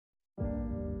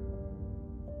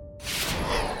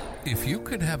If you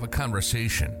could have a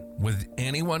conversation with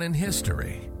anyone in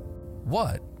history,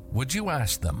 what would you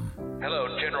ask them?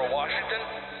 Hello, General Washington.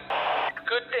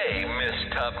 Good day,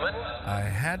 Miss Tubman. I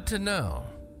had to know,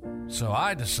 so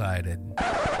I decided,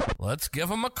 let's give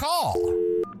them a call.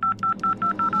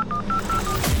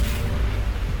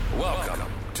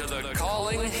 Welcome to the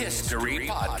Calling History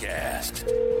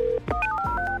Podcast.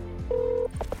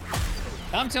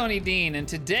 I'm Tony Dean, and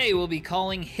today we'll be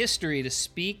calling history to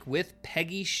speak with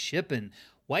Peggy Shippen,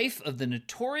 wife of the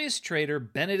notorious traitor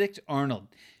Benedict Arnold.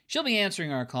 She'll be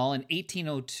answering our call in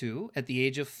 1802 at the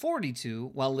age of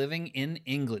 42 while living in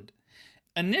England.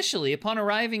 Initially, upon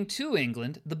arriving to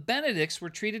England, the Benedicts were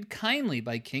treated kindly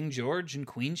by King George and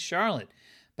Queen Charlotte.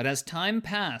 But as time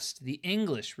passed, the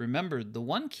English remembered the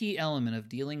one key element of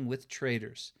dealing with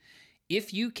traitors.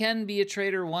 If you can be a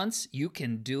traitor once, you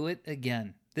can do it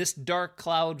again. This dark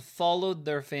cloud followed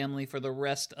their family for the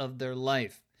rest of their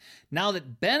life. Now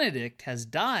that Benedict has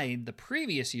died the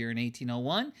previous year in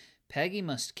 1801, Peggy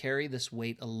must carry this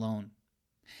weight alone.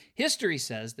 History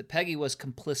says that Peggy was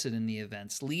complicit in the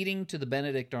events leading to the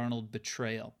Benedict Arnold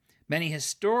betrayal. Many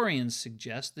historians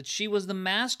suggest that she was the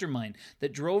mastermind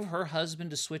that drove her husband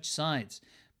to switch sides.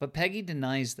 But Peggy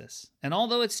denies this. And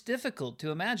although it's difficult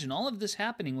to imagine all of this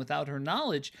happening without her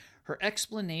knowledge, her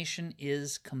explanation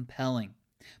is compelling.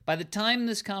 By the time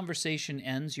this conversation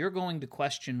ends, you're going to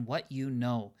question what you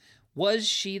know. Was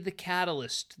she the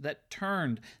catalyst that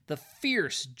turned the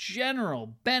fierce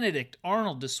General Benedict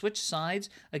Arnold to switch sides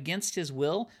against his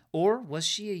will? Or was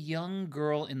she a young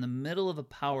girl in the middle of a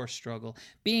power struggle,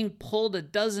 being pulled a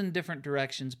dozen different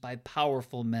directions by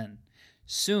powerful men?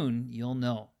 Soon you'll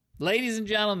know. Ladies and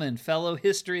gentlemen, fellow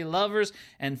history lovers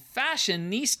and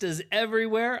fashionistas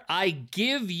everywhere, I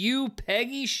give you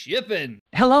Peggy Shippen.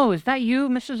 Hello, is that you,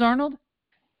 Mrs. Arnold?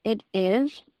 It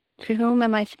is. To whom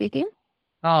am I speaking?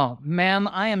 Oh, ma'am,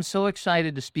 I am so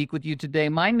excited to speak with you today.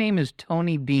 My name is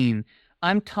Tony Dean.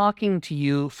 I'm talking to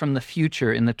you from the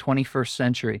future in the 21st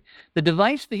century. The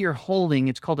device that you're holding,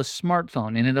 it's called a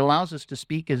smartphone, and it allows us to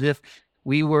speak as if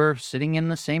we were sitting in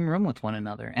the same room with one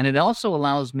another. And it also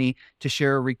allows me to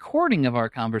share a recording of our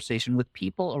conversation with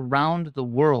people around the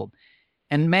world.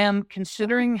 And ma'am,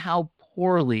 considering how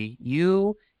poorly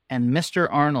you and Mr.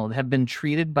 Arnold have been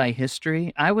treated by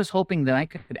history, I was hoping that I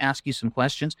could ask you some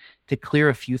questions to clear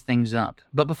a few things up.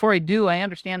 But before I do, I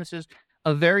understand this is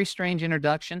a very strange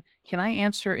introduction. Can I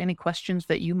answer any questions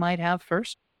that you might have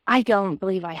first? I don't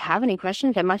believe I have any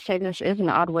questions. I must say this is an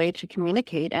odd way to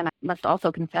communicate, and I must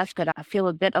also confess that I feel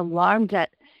a bit alarmed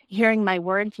that hearing my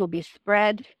words will be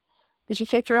spread, did you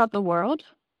say throughout the world?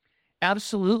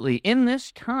 Absolutely. In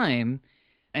this time,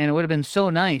 and it would have been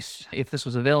so nice if this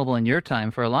was available in your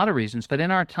time for a lot of reasons, but in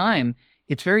our time,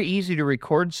 it's very easy to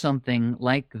record something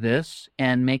like this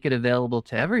and make it available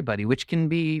to everybody, which can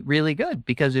be really good.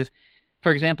 Because if,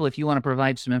 for example, if you want to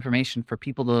provide some information for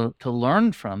people to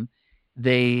learn from,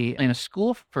 in a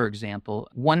school, for example,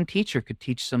 one teacher could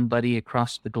teach somebody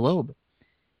across the globe.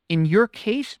 In your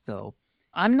case, though,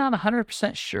 I'm not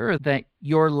 100% sure that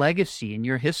your legacy and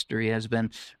your history has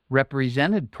been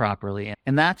represented properly.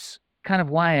 And that's kind of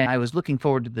why I was looking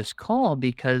forward to this call,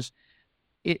 because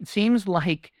it seems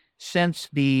like since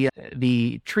the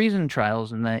treason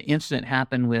trials and the incident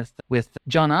happened with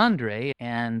John Andre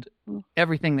and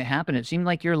everything that happened, it seemed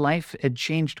like your life had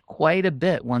changed quite a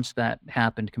bit once that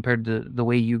happened compared to the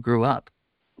way you grew up.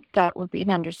 That would be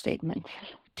an understatement.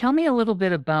 Tell me a little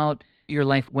bit about your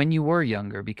life when you were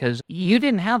younger, because you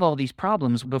didn't have all these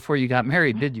problems before you got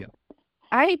married, did you?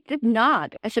 I did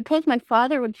not. I suppose my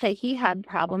father would say he had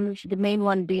problems, the main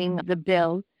one being the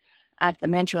bill at the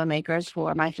mantua makers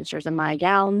for my sisters and my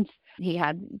gowns. He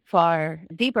had far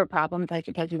deeper problems. I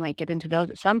suppose we might get into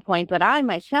those at some point. But I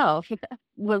myself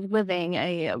was living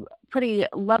a pretty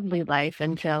lovely life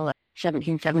until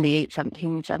 1778,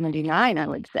 1779, I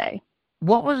would say.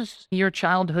 What was your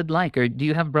childhood like? Or do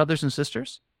you have brothers and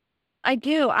sisters? I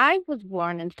do. I was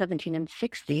born in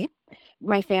 1760.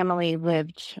 My family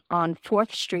lived on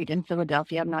 4th Street in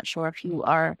Philadelphia. I'm not sure if you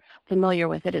are familiar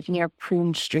with it. It's near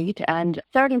Prune Street. And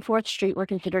 3rd and 4th Street were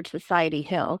considered Society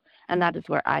Hill, and that is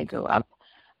where I grew up.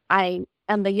 I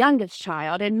am the youngest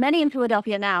child, and many in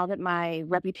Philadelphia now that my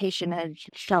reputation has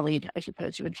sullied, I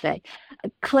suppose you would say,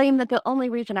 claim that the only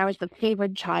reason I was the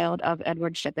favored child of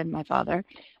Edward Shippen, my father,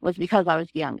 was because I was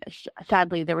the youngest.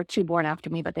 Sadly, there were 2 born after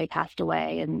me, but they passed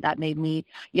away, and that made me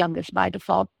youngest by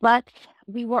default. But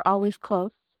we were always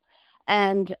close,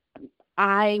 and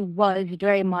I was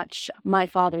very much my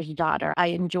father's daughter. I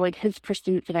enjoyed his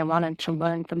pursuits and I wanted to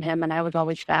learn from him. And I was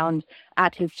always found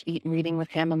at his feet and reading with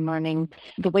him and learning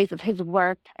the ways of his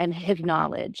work and his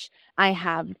knowledge. I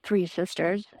have 3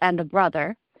 sisters and a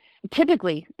brother.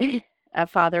 Typically, a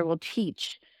father will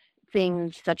teach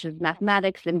things such as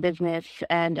mathematics and business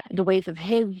and the ways of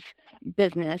his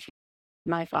business.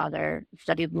 My father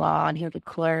studied law and he was a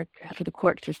clerk for the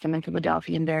court system in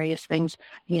Philadelphia and various things.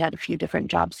 He had a few different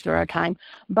jobs through our time,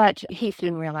 but he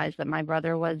soon realized that my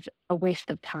brother was a waste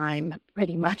of time,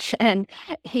 pretty much, and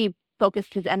he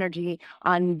focused his energy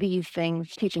on these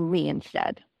things, teaching me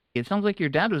instead. It sounds like your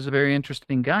dad was a very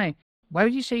interesting guy. Why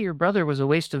would you say your brother was a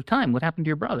waste of time? What happened to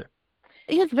your brother?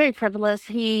 He was very frivolous.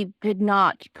 He did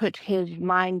not put his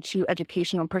mind to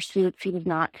educational pursuits. He was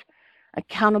not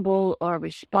accountable or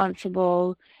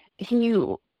responsible. He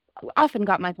often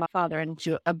got my father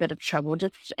into a bit of trouble,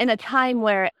 just in a time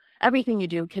where everything you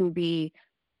do can be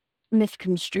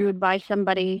misconstrued by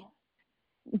somebody.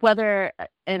 Whether,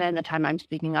 and in the time I'm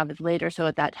speaking of is later, so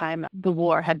at that time the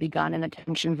war had begun and the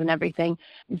tensions and everything.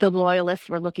 The loyalists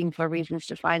were looking for reasons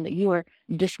to find that you were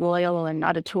disloyal and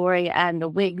not a Tory, and the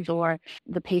Whigs or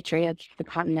the Patriots, the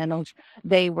Continentals,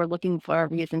 they were looking for a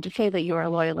reason to say that you were a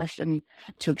loyalist and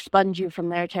to expunge you from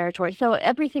their territory. So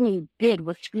everything you did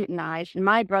was scrutinized, and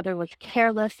my brother was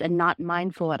careless and not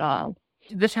mindful at all.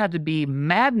 This had to be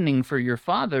maddening for your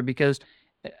father, because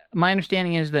my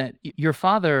understanding is that your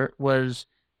father was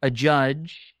a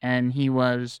judge and he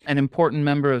was an important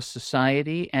member of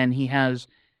society, and he has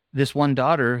this one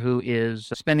daughter who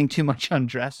is spending too much on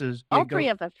dresses. All three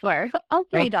of us were. All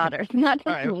three daughters, not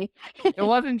just me. It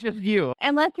wasn't just you.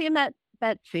 Unless you met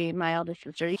Betsy, my eldest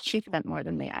sister. She spent more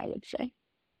than me, I would say.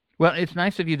 Well, it's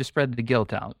nice of you to spread the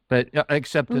guilt out, but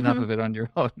accept enough of it on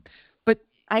your own. But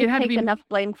I take enough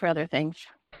blame for other things.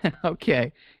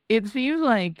 Okay. It seems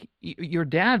like your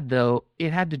dad, though,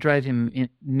 it had to drive him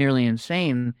nearly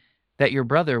insane that your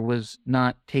brother was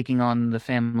not taking on the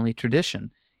family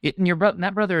tradition.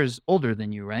 That brother is older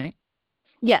than you, right?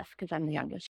 Yes, because I'm the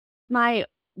youngest. My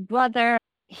brother,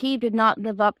 he did not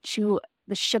live up to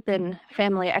the Shippen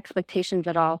family expectations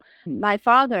at all. My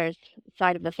father's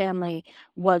side of the family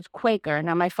was Quaker.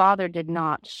 Now, my father did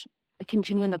not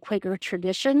continue in the Quaker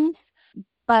tradition,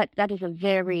 but that is a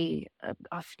very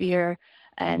austere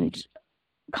and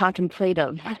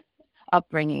contemplative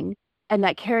upbringing. And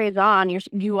that carries on.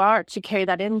 You are to carry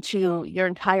that into your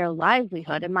entire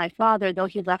livelihood. And my father, though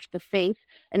he left the faith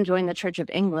and joined the Church of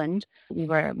England, we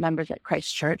were members at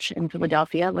Christ Church in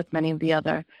Philadelphia with many of the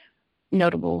other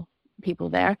notable people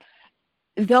there.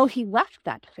 Though he left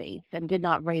that faith and did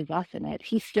not raise us in it,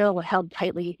 he still held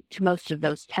tightly to most of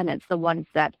those tenets, the ones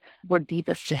that were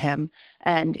deepest to him,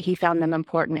 and he found them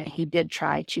important, and he did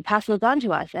try to pass those on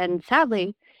to us. And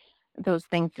sadly, those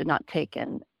things did not take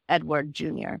in Edward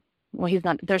Jr. Well, he's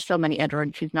not, there's so many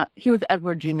Edwards, he was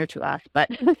Edward Jr. to us, but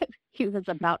he was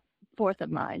about fourth of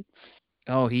mine.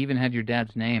 Oh, he even had your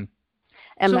dad's name.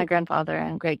 And my grandfather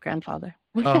and great-grandfather.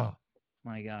 Oh.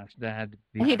 My gosh, that had to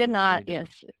be... He did not, yes.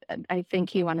 I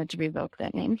think he wanted to revoke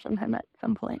that name from him at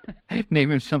some point. Name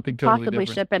him something totally Possibly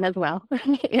different. Shippen as well.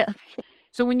 Yes.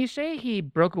 So when you say he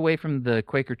broke away from the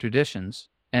Quaker traditions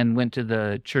and went to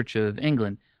the Church of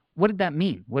England, what did that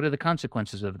mean? What are the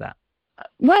consequences of that?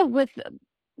 Well,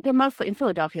 they're mostly, in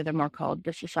Philadelphia, they're more called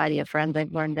the Society of Friends.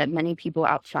 I've learned that many people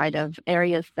outside of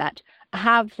areas that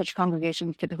have such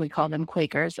congregations typically call them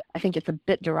Quakers. I think it's a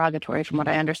bit derogatory from what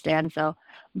I understand,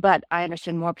 but I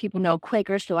understand more people know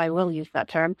Quakers, so I will use that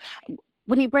term.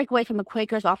 When you break away from the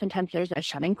Quakers, oftentimes there's a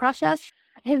shunning process.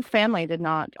 His family did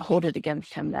not hold it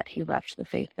against him that he left the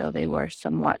faith, though they were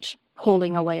somewhat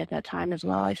holding away at that time as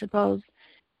well, I suppose.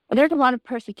 There's a lot of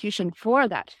persecution for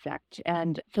that sect,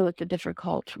 and so it's a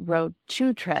difficult road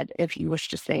to tread if you wish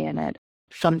to stay in it.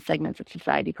 Some segments of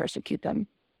society persecute them.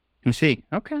 I see.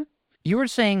 Okay. You were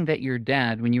saying that your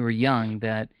dad, when you were young,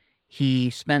 that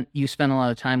you spent a lot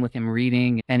of time with him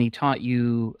reading, and he taught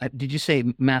you, did you say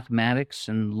mathematics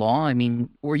and law? I mean,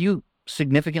 were you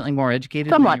significantly more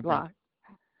educated? Somewhat law.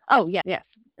 Oh, yeah, yes.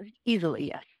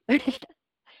 Easily, yes.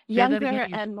 Younger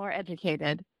and more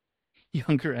educated.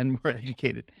 Younger and more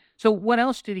educated. So what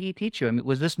else did he teach you? I mean,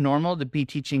 was this normal to be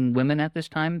teaching women at this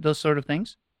time, those sort of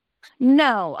things?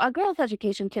 No, a girl's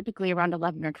education, typically around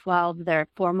 11 or 12, their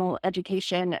formal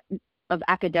education of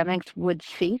academics would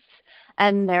cease,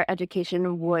 and their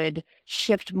education would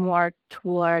shift more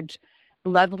toward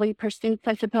lovely pursuits,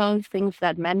 I suppose, things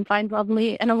that men find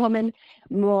lovely in a woman,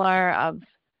 more of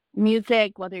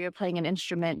music, whether you're playing an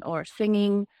instrument or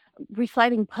singing,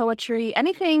 reciting poetry,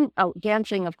 anything,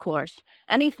 dancing, of course,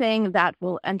 anything that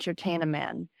will entertain a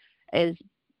man is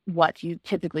what you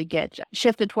typically get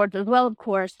shifted towards, as well, of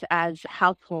course, as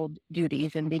household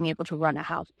duties and being able to run a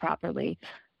house properly.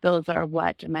 Those are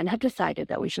what men have decided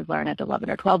that we should learn at 11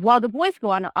 or 12. While the boys go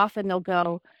on, often they'll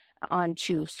go on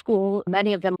to school.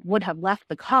 Many of them would have left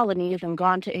the colonies and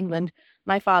gone to England.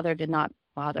 My father did not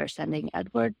bother sending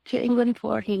Edward to England,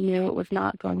 for he knew it was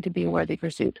not going to be a worthy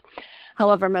pursuit.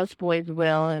 However, most boys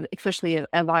will, especially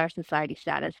of our society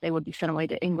status, they would be sent away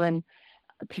to England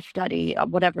to study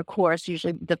whatever course,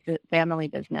 usually the family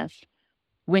business.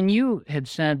 When you had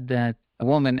said that a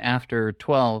woman after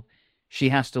 12, she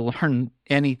has to learn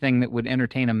anything that would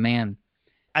entertain a man,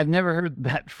 I've never heard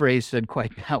that phrase said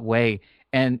quite that way.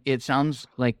 And it sounds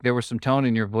like there was some tone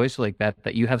in your voice like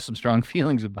that you have some strong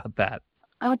feelings about that.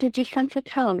 Oh, did you sense a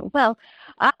tone? Well,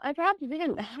 I perhaps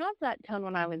didn't have that tone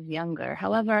when I was younger.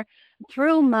 However,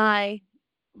 through my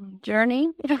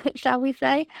journey, shall we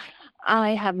say,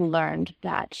 I have learned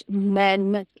that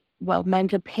men's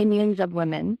opinions of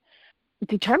women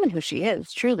determine who she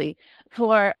is, truly.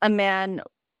 For a man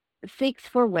seeks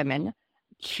for women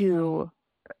to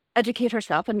educate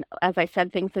herself, and as I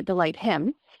said, things that delight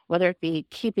him, whether it be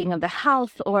keeping of the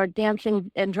house or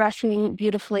dancing and dressing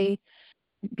beautifully,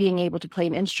 being able to play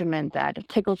an instrument that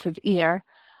tickles his ear,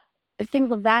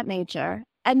 things of that nature.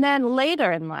 And then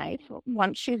later in life,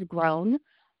 once she's grown,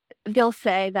 they'll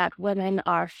say that women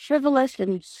are frivolous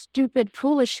and stupid,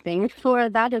 foolish things, for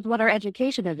that is what our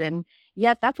education is in.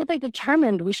 Yet that's what they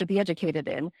determined we should be educated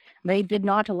in. They did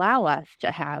not allow us to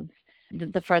have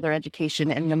the further education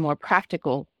and the more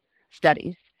practical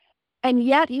studies. And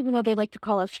yet, even though they like to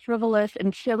call us frivolous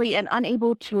and silly and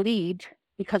unable to lead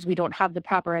because we don't have the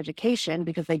proper education,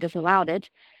 because they disallowed it,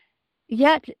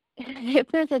 yet if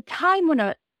there's a time when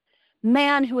a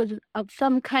man who is of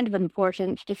some kind of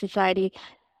importance to society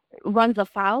runs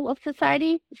afoul of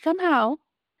society, somehow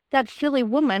that silly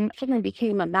woman suddenly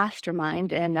became a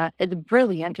mastermind and is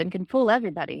brilliant and can fool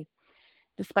everybody,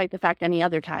 despite the fact any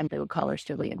other time they would call her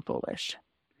silly and foolish.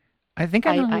 I think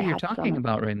I know who you're talking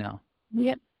about right now.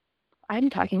 Yep. I'm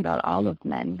talking about all of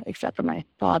men, except for my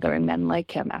father and men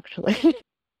like him, actually.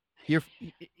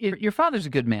 Your father's a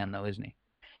good man, though, isn't he?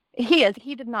 He is.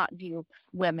 He did not view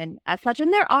women as such.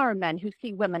 And there are men who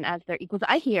see women as their equals.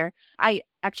 I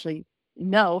actually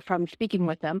know from speaking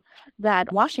with them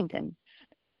that Washington,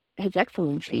 His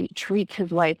Excellency, treats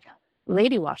his wife,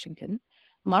 Lady Washington,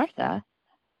 Martha,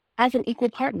 as an equal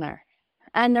partner.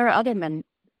 And there are other men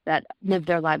that live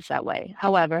their lives that way.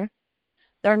 However,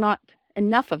 there are not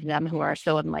enough of them who are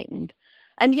so enlightened.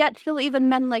 And yet still even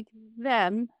men like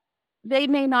them, they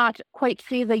may not quite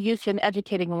see the use in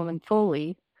educating a woman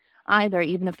fully either,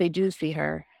 even if they do see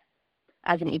her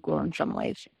as an equal in some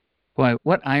ways. Boy,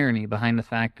 what irony behind the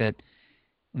fact that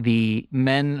the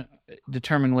men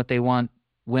determine what they want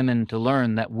women to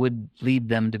learn that would lead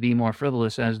them to be more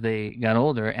frivolous as they got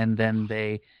older, and then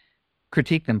they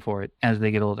critique them for it as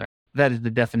they get older. That is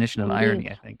the definition of Indeed. irony,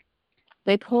 I think.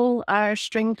 They pull our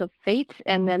strings of fate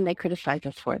and then they criticize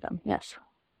us for them. Yes.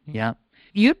 Yeah.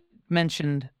 You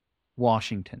mentioned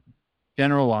Washington,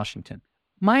 General Washington.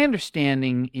 My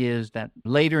understanding is that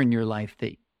later in your life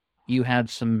that you had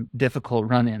some difficult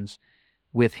run-ins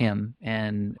with him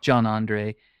and John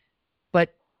Andre.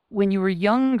 But when you were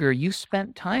younger, you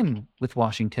spent time with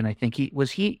Washington, I think.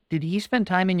 Did he spend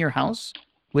time in your house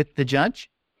with the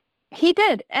judge? He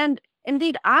did. And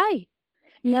indeed, I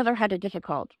never had a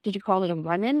difficult. Did you call it a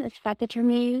run-in? Is that the term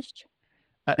you used?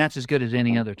 That's as good as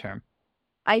any other term.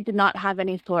 I did not have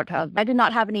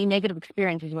any negative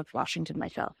experiences with Washington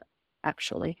myself,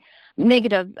 actually.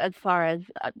 Negative as far as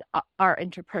our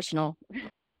interpersonal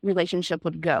relationship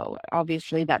would go.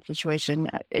 Obviously, that situation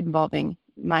involving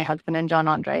my husband and John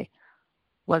Andre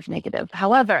was negative.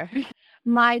 However,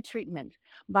 my treatment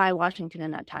by Washington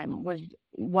in that time was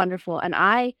wonderful, and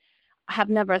I have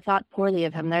never thought poorly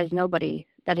of him. There's nobody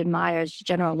that admires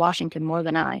General Washington more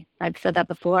than I. I've said that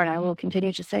before, and I will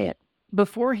continue to say it.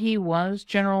 Before he was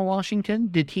General Washington,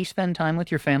 did he spend time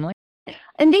with your family?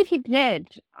 Indeed, he did.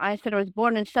 I said I was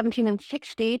born in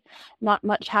 1760. Not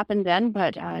much happened then,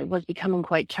 but it was becoming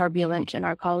quite turbulent in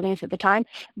our colonies at the time.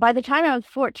 By the time I was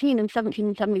 14 in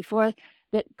 1774,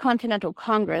 the Continental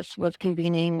Congress was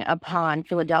convening upon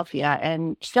Philadelphia,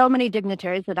 and so many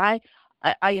dignitaries that I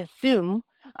assume,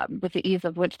 with the ease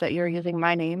of which that you're using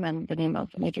my name and the name of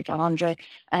Major John Andre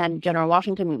and General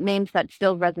Washington, names that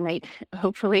still resonate,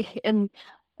 hopefully, in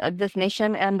this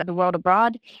nation and the world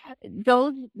abroad,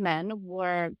 those men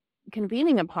were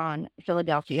convening upon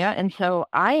Philadelphia. And so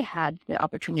I had the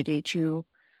opportunity to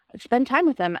spend time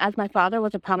with them. As my father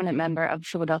was a prominent member of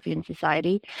Philadelphian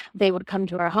society, they would come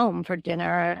to our home for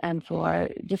dinner and for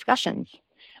discussions.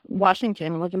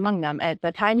 Washington was among them. At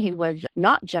the time, he was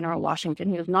not General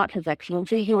Washington. He was not His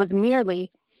Excellency. He was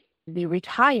merely the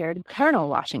retired Colonel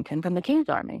Washington from the King's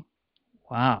Army.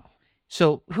 Wow.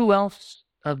 So who else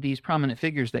of these prominent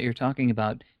figures that you're talking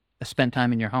about spent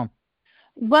time in your home?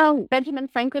 Well, Benjamin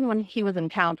Franklin, when he was in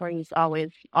town, where he's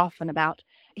always off and about,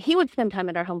 he would spend time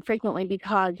at our home frequently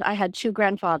because I had two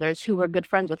grandfathers who were good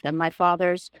friends with him. My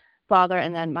father's father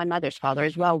and then my mother's father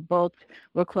as well, both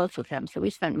were close with him. So we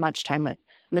spent much time with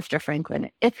Mr. Franklin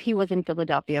if he was in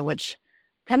Philadelphia, which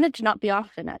tended to not be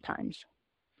often at times.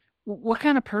 What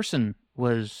kind of person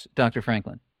was Dr.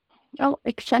 Franklin? Oh,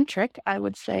 eccentric, I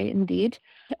would say, indeed.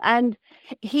 And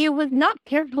he was not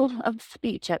careful of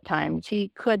speech at times. He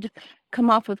could come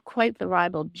off with quite the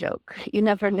ribald joke. You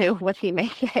never knew what he may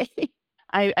say.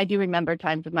 I do remember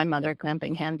times of my mother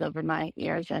clamping hands over my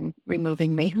ears and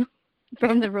removing me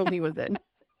from the room he was in.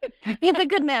 He's a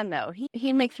good man, though.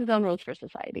 He makes his own rules for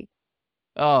society.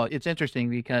 Oh, it's interesting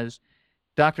because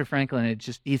Dr. Franklin,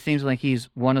 he seems like he's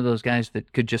one of those guys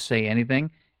that could just say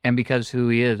anything. And because who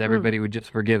he is, everybody would just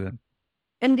forgive him.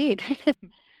 Indeed.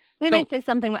 They may say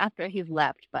something after he's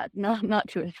left, but not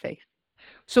to his face.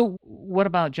 So what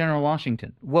about General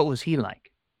Washington? What was he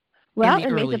like? Well,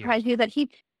 it may surprise you that he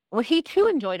too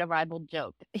enjoyed a ribald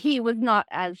joke. He was not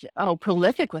as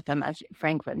prolific with them as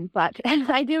Franklin, but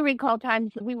I do recall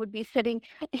times we would be sitting.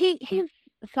 He's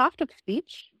soft of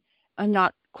speech. I'm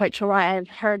not quite sure why. I've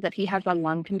heard that he has a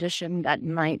lung condition that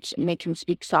might make him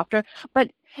speak softer,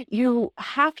 but you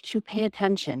have to pay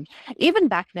attention. Even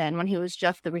back then, when he was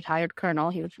just the retired colonel,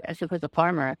 he was, I suppose, a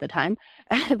farmer at the time,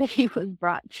 that he was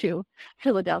brought to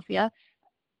Philadelphia.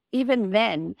 Even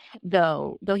then,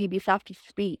 though he be soft of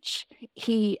speech,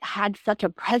 he had such a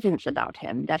presence about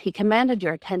him that he commanded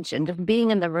your attention, just being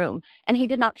in the room, and he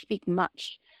did not speak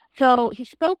much. So he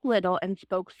spoke little and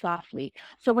spoke softly.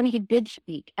 So when he did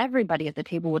speak, everybody at the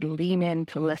table would lean in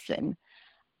to listen.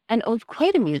 And it was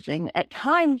quite amusing. At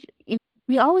times,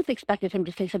 we always expected him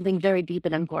to say something very deep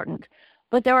and important.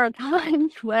 But there were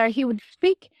times where he would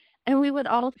speak and we would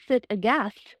all sit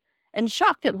aghast and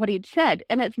shocked at what he'd said.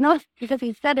 And it's not because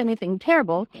he said anything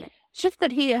terrible. It's just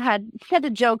that he had said a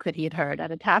joke that he had heard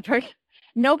at a tavern.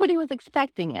 Nobody was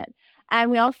expecting it. And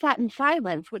we all sat in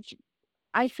silence, which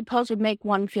I suppose would make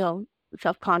one feel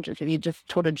self-conscious if you just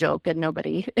told a joke and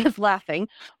nobody is laughing.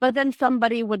 But then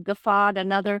somebody would guffaw and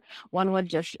another one would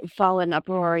just fall in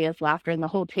uproarious laughter and the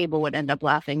whole table would end up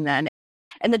laughing then.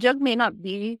 And the joke may not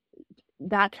be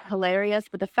that hilarious,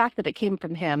 but the fact that it came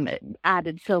from him, it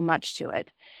added so much to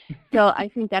it. So I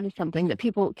think that is something that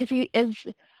people,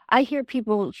 because I hear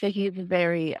people say he's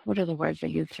very, what are the words they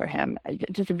use for him?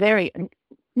 Just very,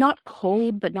 not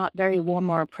cold, but not very warm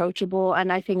or approachable.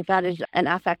 And I think that is an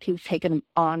affect he's taken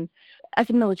on as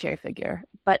a military figure.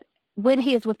 But when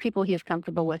he is with people he is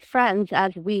comfortable with, friends,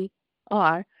 as we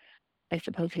are, I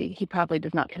suppose he probably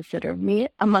does not consider me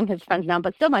among his friends now,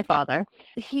 but still my father.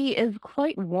 He is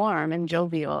quite warm and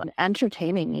jovial and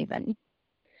entertaining even.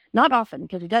 Not often,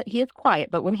 because he is quiet,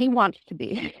 but when he wants to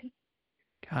be.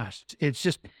 Gosh, it's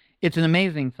an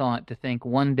amazing thought to think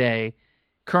one day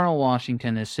Colonel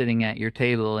Washington is sitting at your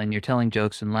table and you're telling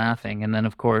jokes and laughing. And then,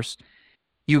 of course,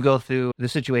 you go through the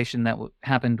situation that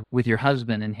happened with your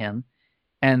husband and him.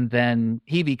 And then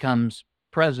he becomes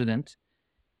president.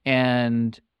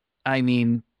 And I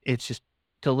mean, it's just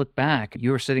to look back,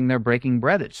 you were sitting there breaking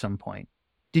bread at some point.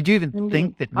 Did you even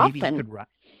think that maybe he could rise?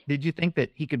 Did you think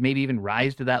that he could maybe even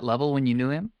rise to that level when you knew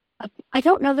him? I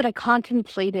don't know that I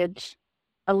contemplated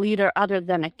a leader other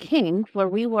than a king, for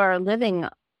we were living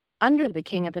under the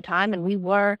king at the time, and we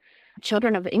were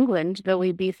children of England, though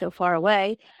we be so far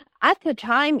away. At the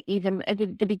time, even at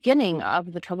the beginning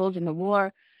of the Troubles in the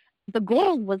War, the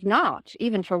goal was not,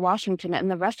 even for Washington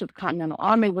and the rest of the Continental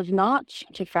Army, was not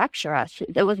to fracture us.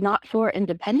 It was not for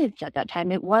independence at that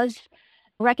time. It was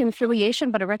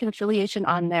reconciliation, but a reconciliation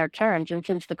on their terms. And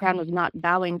since the Crown was not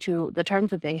bowing to the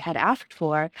terms that they had asked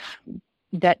for,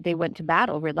 that they went to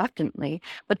battle reluctantly,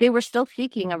 but they were still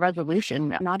seeking a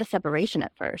resolution, not a separation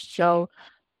at first. So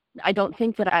I don't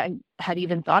think that I had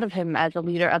even thought of him as a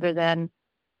leader other than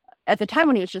at the time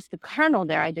when he was just the colonel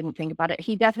there. I didn't think about it.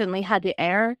 He definitely had the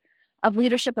air of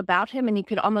leadership about him, and you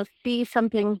could almost see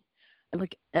something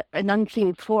like an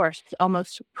unseen force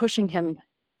almost pushing him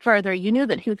further. You knew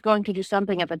that he was going to do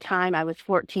something. At the time I was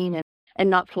 14 and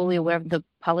not fully aware of the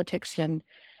politics and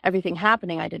everything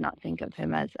happening. I did not think of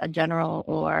him as a general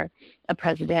or a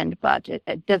president, but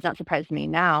it does not surprise me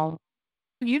now.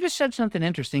 You just said something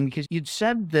interesting, because you'd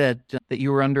said that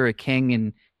you were under a king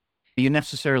and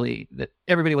that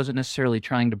everybody wasn't necessarily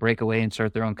trying to break away and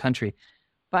start their own country.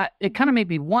 But it kind of made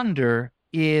me wonder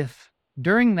if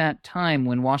during that time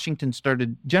when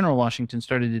General Washington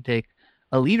started to take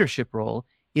a leadership role,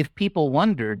 if people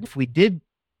wondered if we did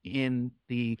in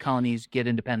the colonies get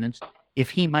independence, if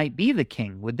he might be the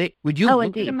king. Would you look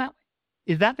indeed. at him that way?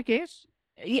 Is that the case?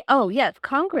 Oh, yes.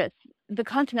 Congress the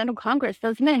Continental Congress,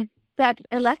 those men that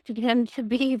elected him to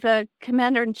be the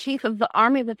commander-in-chief of the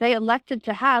army that they elected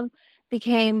to have,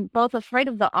 became both afraid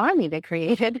of the army they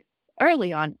created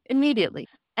early on, immediately,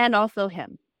 and also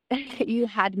him. You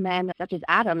had men such as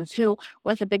Adams, who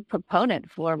was a big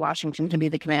proponent for Washington to be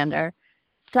the commander,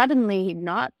 suddenly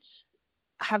not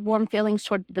have warm feelings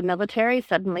toward the military.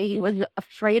 Suddenly he was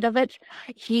afraid of it.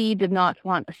 He did not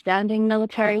want a standing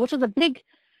military, which was a big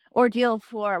ordeal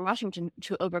for Washington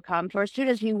to overcome. For as soon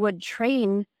as he would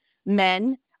train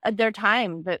men at their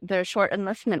time, their short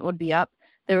enlistment would be up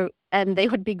there, and they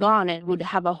would be gone, and would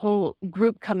have a whole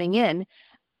group coming in.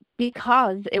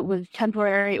 Because it was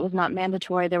temporary, it was not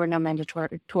mandatory, there were no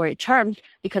mandatory terms,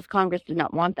 because Congress did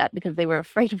not want that, because they were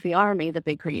afraid of the army that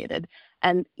they created.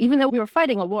 And even though we were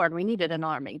fighting a war and we needed an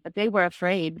army, but they were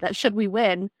afraid that should we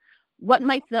win, what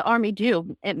might the army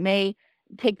do? It may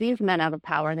take these men out of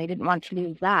power, and they didn't want to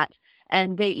lose that.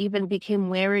 And they even became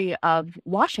wary of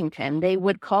Washington. They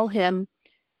would call him,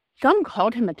 some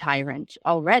called him a tyrant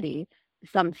already.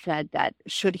 Some said that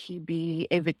should he be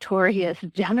a victorious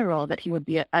general, that he would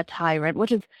be a tyrant,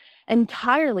 which is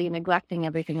entirely neglecting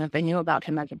everything that they knew about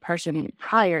him as a person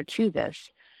prior to this.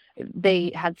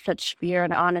 They had such fear,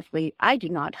 and honestly, I do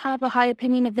not have a high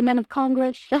opinion of the men of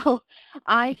Congress, so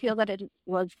I feel that it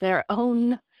was their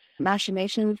own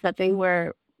machinations that they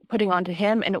were putting onto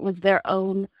him, and it was their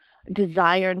own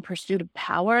desire and pursuit of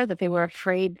power that they were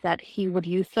afraid that he would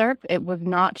usurp. It was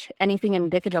not anything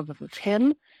indicative of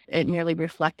him. It merely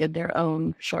reflected their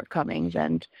own shortcomings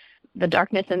and the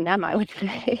darkness in them, I would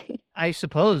say. I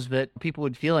suppose that people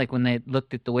would feel like when they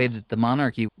looked at the way that the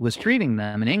monarchy was treating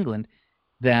them in England,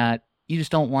 that you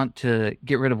just don't want to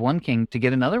get rid of one king to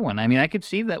get another one. I mean, I could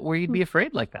see that where you'd be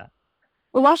afraid like that.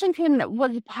 Well, Washington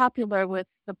was popular with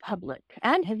the public,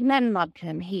 and his men loved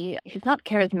him. He's not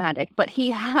charismatic, but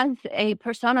he has a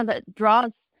persona that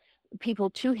draws people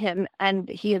to him, and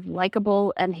he is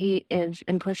likable, and he is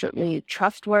implicitly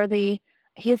trustworthy.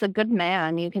 He is a good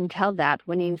man. You can tell that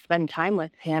when you spend time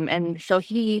with him. And so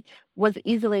he was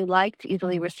easily liked,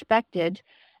 easily respected,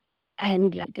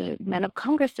 and the men of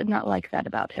Congress did not like that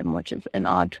about him, which is an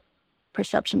odd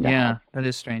perception to have. Yeah, that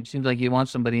is strange. Seems like you want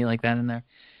somebody like that in there.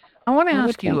 I want to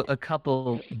ask you a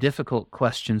couple difficult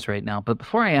questions right now, but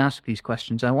before I ask these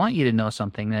questions, I want you to know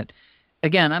something that,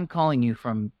 again, I'm calling you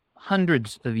from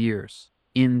hundreds of years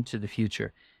into the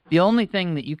future. The only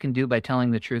thing that you can do by telling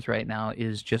the truth right now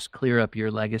is just clear up your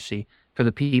legacy for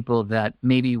the people that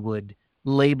maybe would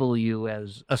label you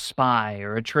as a spy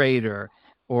or a traitor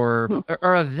or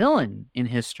a villain in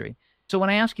history. So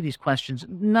when I ask you these questions,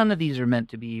 none of these are meant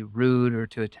to be rude or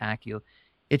to attack you.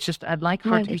 It's just I'd like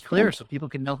for it to be clear so people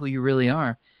can know who you really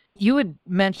are. You had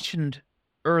mentioned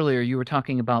earlier, you were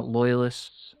talking about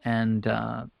loyalists and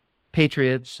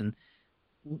patriots. And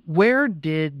where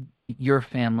did your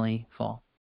family fall?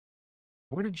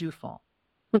 Where did you fall?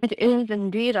 It is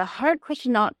indeed a hard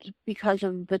question, not because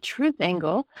of the truth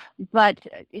angle, but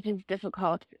it is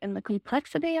difficult in the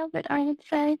complexity of it, I would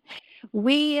say.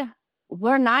 We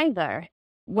were neither.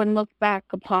 When looked back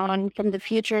upon from the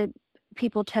future,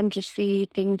 people tend to see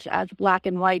things as black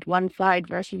and white, one side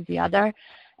versus the other.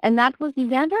 And that was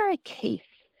never a case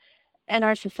in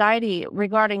our society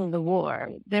regarding the war.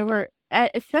 There were,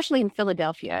 especially in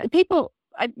Philadelphia,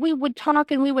 we would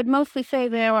talk and we would mostly say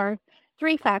there are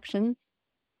three factions.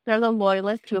 There are the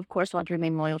loyalists who, of course, want to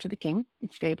remain loyal to the king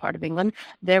and stay a part of England.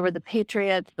 There were the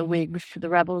patriots, the Whigs, the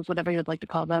rebels, whatever you'd like to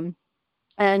call them.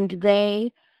 And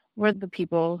they were the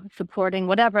people supporting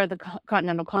whatever the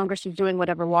Continental Congress was doing,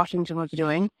 whatever Washington was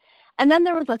doing. And then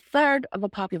there was a third of the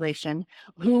population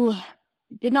who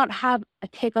did not have a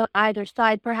take on either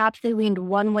side. Perhaps they leaned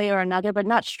one way or another, but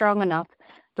not strong enough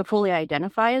to fully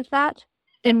identify as that.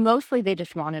 And mostly they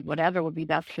just wanted whatever would be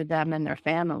best for them and their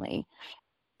family.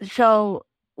 So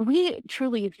we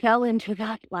truly fell into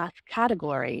that last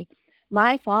category.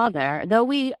 My father, though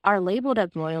we are labeled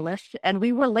as loyalists, and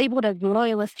we were labeled as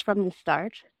loyalists from the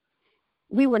start,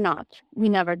 we were not. We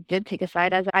never did take a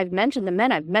side. As I've mentioned, the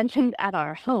men I've mentioned at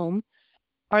our home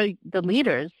are the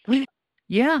leaders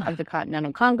of the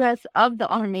Continental Congress, of the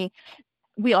Army.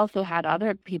 We also had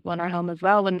other people in our home as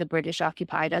well. When the British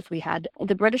occupied us, we had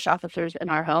the British officers in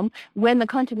our home. When the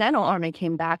Continental Army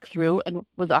came back through and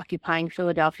was occupying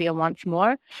Philadelphia once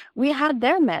more, we had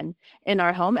their men in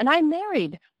our home. And I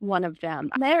married one of them.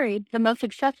 I married the most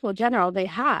successful general they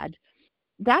had.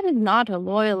 That is not a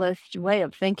loyalist way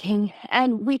of thinking,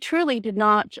 and we truly did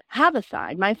not have a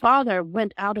side. My father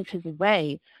went out of his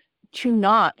way to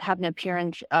not have an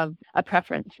appearance of a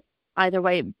preference either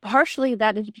way. Partially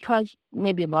that is because,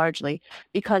 maybe largely,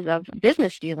 because of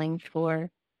business dealings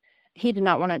for He did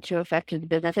not want it to affect his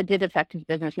business. It did affect his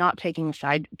business. Not taking a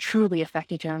side truly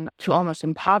affected him to almost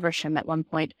impoverish him at one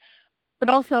point. But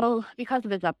also because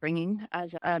of his upbringing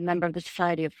as a member of the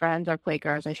Society of Friends, or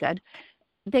Quaker, as I said,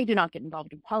 they do not get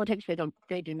involved in politics.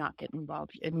 They do not get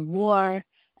involved in war.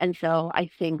 And so I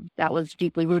think that was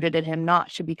deeply rooted in him not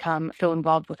to become so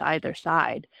involved with either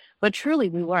side. But truly,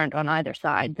 we weren't on either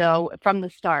side, though from the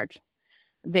start,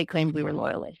 they claimed we were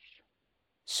loyalists.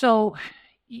 So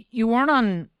you weren't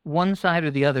on one side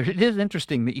or the other. It is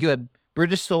interesting that you had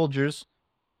British soldiers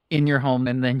in your home,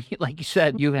 and then, like you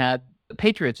said, you had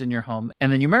patriots in your home,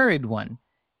 and then you married one.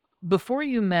 Before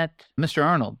you met Mr.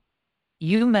 Arnold,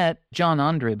 you met John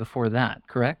Andre before that,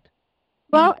 correct?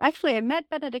 Well, actually, I met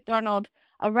Benedict Arnold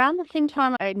around the same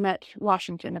time I met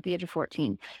Washington at the age of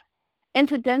 14.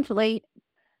 Incidentally,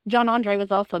 John Andre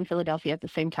was also in Philadelphia at the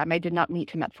same time. I did not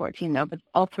meet him at 14, though, but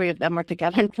all three of them were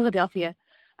together in Philadelphia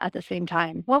at the same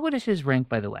time. What was his rank,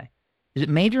 by the way? Is it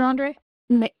Major Andre?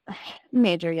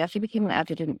 Major, yes. He became an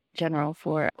adjutant general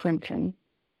for Clinton.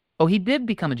 Oh, he did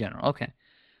become a general. Okay.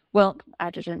 Well,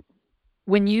 Adjutant.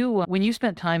 when you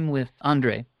spent time with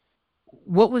Andre,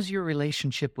 what was your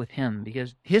relationship with him?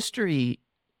 Because history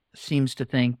seems to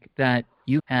think that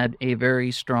you had a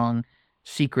very strong,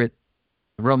 secret,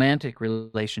 romantic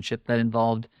relationship that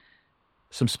involved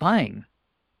some spying.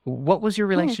 What was your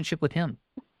relationship with him?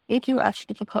 You do ask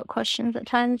difficult questions at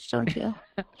times, don't you?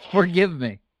 Forgive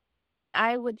me.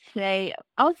 I would say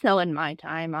also in my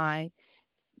time,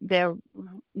 there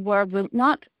were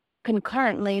not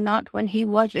concurrently, not when he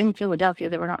was in Philadelphia,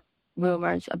 there were not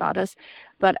rumors about us,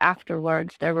 but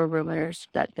afterwards there were rumors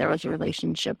that there was a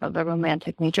relationship of a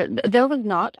romantic nature. There was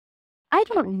not. I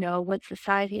don't know what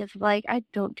society is like. I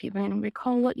don't even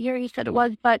recall what year you said it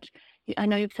was, but I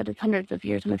know you've said it's hundreds of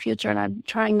years in the future, and I'm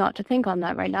trying not to think on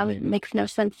that right now. It makes no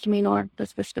sense to me, nor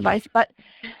does this device, but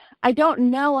I don't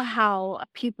know how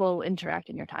people interact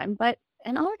in your time, but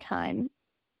in our time,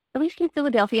 at least in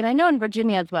Philadelphia, and I know in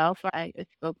Virginia as well, for I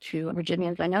spoke to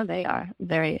Virginians, I know they are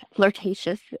very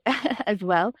flirtatious as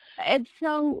well. And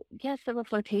so, yes, there were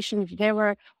flirtations. There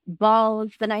were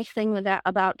balls. The nice thing with that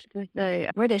about the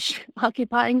British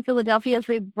occupying Philadelphia is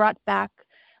they brought back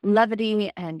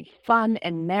levity and fun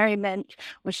and merriment,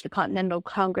 which the Continental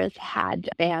Congress had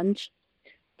banned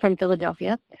from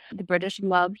Philadelphia. The British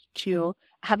loved to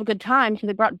have a good time, so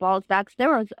they brought balls back. So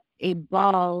there was a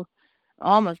ball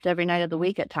almost every night of the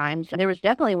week at times. There was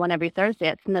definitely one every Thursday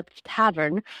at Smith's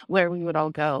Tavern where we would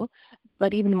all go.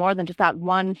 But even more than just that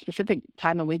one specific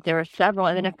time of week, there were several.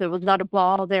 And then if there was not a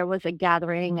ball, there was a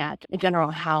gathering at General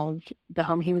Howe's, the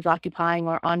home he was occupying,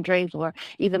 or Andre's, or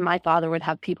even my father would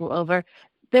have people over.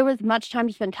 There was much time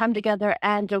to spend time together,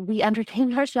 and we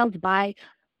entertained ourselves by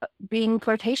being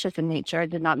flirtatious in nature. It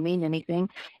did not mean anything.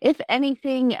 If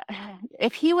anything,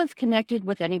 if he was connected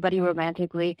with anybody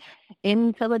romantically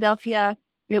in Philadelphia,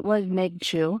 it was Meg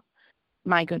Chu,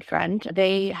 my good friend.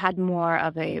 They had more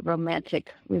of a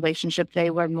romantic relationship.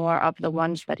 They were more of the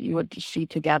ones that you would see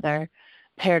together,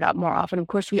 paired up more often. Of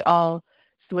course, we all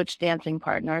switched dancing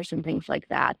partners and things like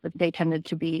that, but they tended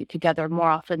to be together more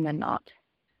often than not.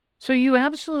 So you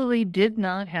absolutely did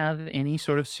not have any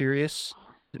sort of serious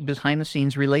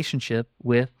behind-the-scenes relationship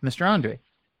with Mr. Andre?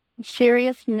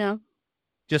 Serious? No.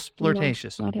 Just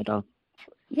flirtatious? No, not at all.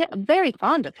 Yeah, very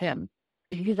fond of him.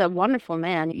 He's a wonderful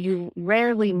man. You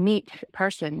rarely meet a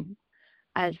person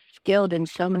as skilled in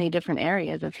so many different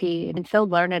areas as he, and so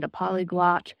learned, a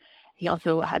polyglot. He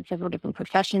also had several different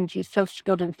professions. He's so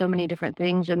skilled in so many different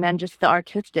things, and then just the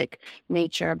artistic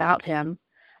nature about him.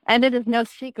 And it is no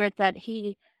secret that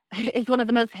he is one of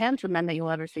the most handsome men that you'll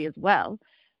ever see as well.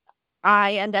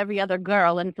 I and every other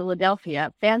girl in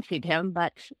Philadelphia fancied him,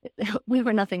 but we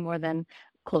were nothing more than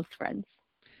close friends.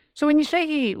 So when you say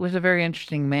he was a very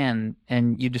interesting man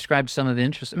and you described some of the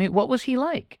interests, I mean, what was he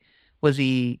like? Was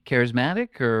he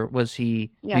charismatic, or was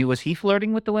he, Yes. I mean, was he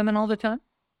flirting with the women all the time?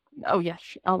 Oh, yes,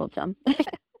 all of them.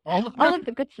 All of All them? of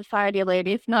the good society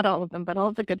ladies, not all of them, but all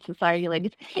of the good society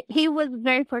ladies. He was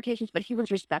very flirtatious, but he was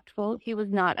respectful. He was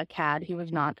not a cad. He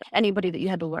was not anybody that you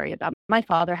had to worry about. My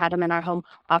father had him in our home.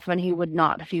 Often he would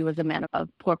not if he was a man of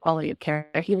poor quality of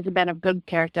character. He was a man of good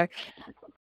character.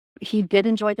 He did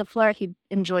enjoy the flirt. He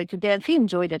enjoyed to dance. He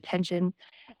enjoyed attention,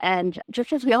 and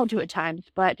just as we all do at times.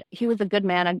 But he was a good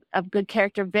man, of good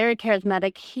character, very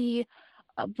charismatic. He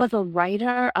was a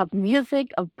writer of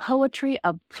music, of poetry,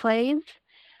 of plays.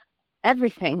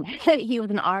 Everything. He was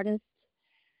an artist.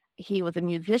 He was a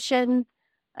musician,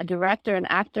 a director, an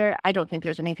actor. I don't think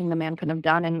there's anything the man could have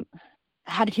done. And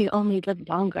had he only lived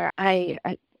longer, I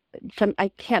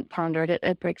can't ponder it.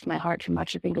 It breaks my heart too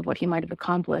much to think of what he might have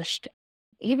accomplished.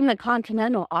 Even the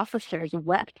Continental officers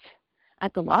wept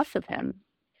at the loss of him.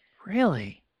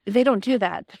 Really? They don't do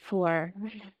that for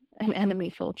an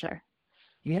enemy soldier.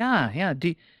 Yeah.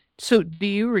 So do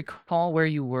you recall where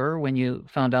you were when you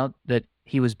found out that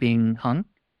he was being hung?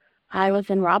 I was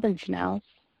in Robinson House.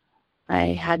 I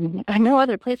had no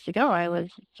other place to go. I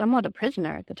was somewhat a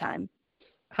prisoner at the time.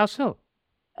 How so?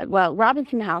 Well,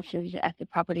 Robinson House is at the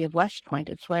property of West Point.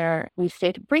 It's where we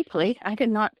stayed briefly. I did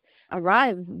not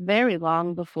arrive very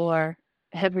long before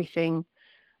everything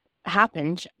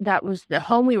happened. That was the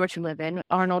home we were to live in.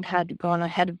 Arnold had gone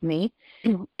ahead of me,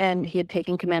 and he had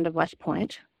taken command of West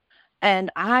Point.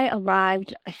 And I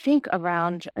arrived, I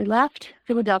left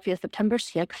Philadelphia September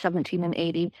 6th,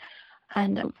 1780.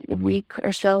 And a week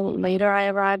or so later, I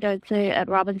arrived, I'd say, at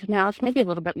Robinson House, maybe a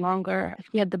little bit longer.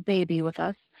 We had the baby with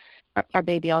us. Our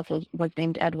baby also was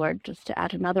named Edward, just to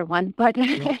add another one. But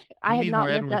I had not more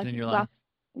lived Edwards in your life.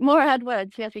 More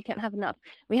Edwards. Yes, we can't have enough.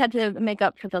 We had to make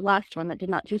up for the last one that did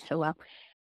not do so well.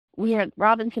 We were at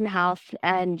Robinson House,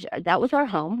 and that was our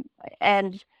home.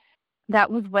 And that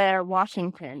was where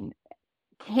Washington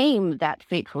came that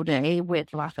fateful day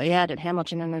with Lafayette and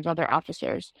Hamilton and those other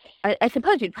officers. I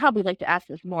suppose you'd probably like to ask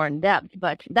this more in depth,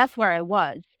 but that's where I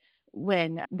was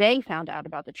when they found out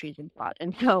about the treason plot.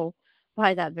 And so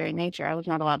by that very nature, I was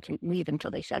not allowed to leave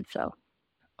until they said so.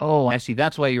 Oh, I see.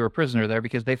 That's why you were a prisoner there,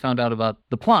 because they found out about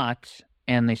the plot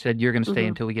and they said, you're going to stay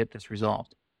until we get this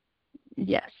resolved.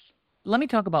 Yes. Let me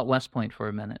talk about West Point for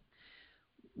a minute.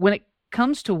 When it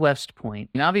comes to West Point,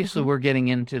 and obviously we're getting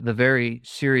into the very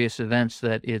serious events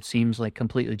that it seems like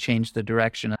completely changed the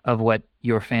direction of what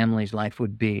your family's life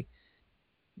would be.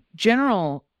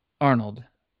 General Arnold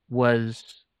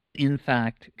was, in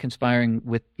fact, conspiring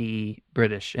with the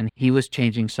British, and he was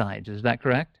changing sides. Is that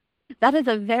correct? That is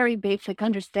a very basic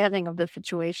understanding of the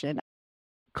situation.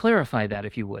 Clarify that,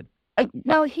 if you would.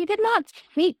 No, he did not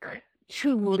seek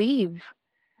to leave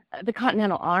the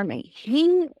Continental Army.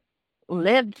 He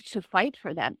lived to fight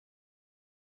for them.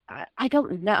 I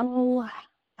don't know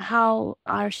how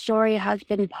our story has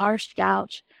been parsed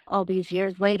out all these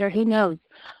years later. Who knows?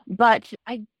 But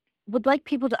I would like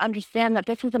people to understand that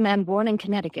this was a man born in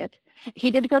Connecticut.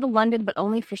 He did go to London, but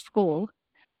only for school.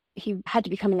 He had to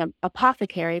become an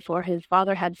apothecary, for his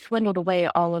father had swindled away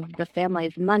all of the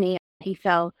family's money. He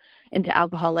fell into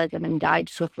alcoholism and died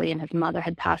swiftly, and his mother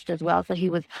had passed as well. So he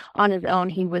was on his own.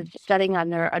 He was studying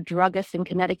under a druggist in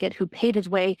Connecticut who paid his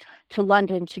way to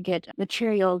London to get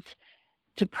materials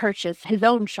to purchase his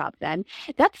own shop then.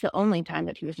 That's the only time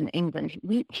that he was in England.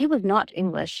 He was not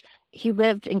English. He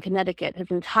lived in Connecticut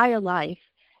his entire life.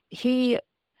 He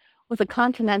was a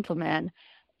continental man.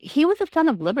 He was a son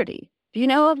of liberty. Do you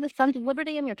know of the Sons of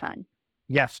Liberty in your time?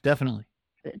 Yes, definitely.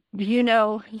 Do you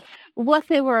know what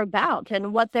they were about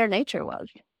and what their nature was?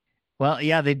 Well,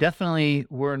 yeah, they definitely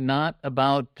were not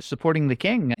about supporting the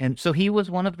king. And so he was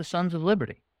one of the Sons of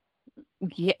Liberty.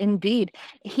 Yeah, indeed.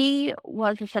 He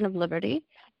was a son of liberty,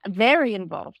 very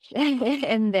involved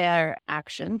in their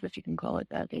actions, if you can call it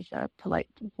that. Is a polite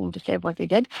thing to say of what they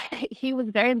did. He was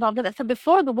very involved in that. So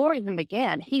before the war even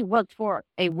began, he was for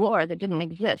a war that didn't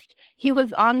exist. He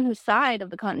was on the side of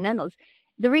the Continentals.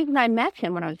 The reason I met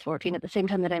him when I was 14, at the same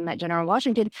time that I met General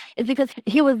Washington, is because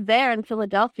he was there in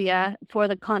Philadelphia for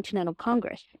the Continental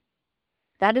Congress.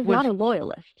 That is not a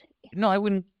loyalist. No, I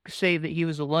wouldn't say that he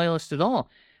was a loyalist at all.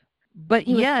 But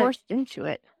he was forced into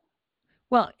it.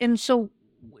 Well, and so,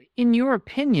 in your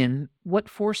opinion, what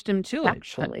forced him to it?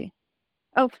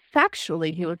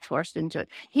 Factually, he was forced into it.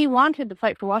 He wanted to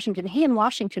fight for Washington. He and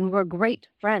Washington were great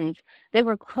friends. They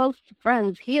were close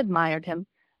friends. He admired him,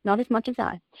 not as much as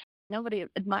I. Nobody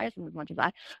admires him as much as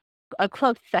I. A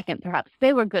close second, perhaps.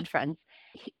 They were good friends.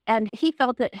 And he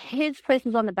felt that his place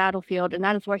was on the battlefield, and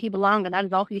that is where he belonged, and that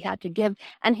is all he had to give.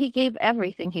 And he gave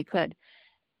everything he could.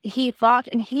 He fought,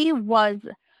 and he was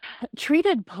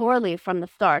treated poorly from the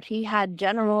start. He had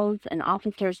generals and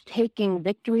officers taking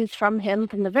victories from him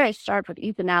from the very start, with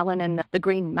Ethan Allen and the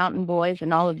Green Mountain Boys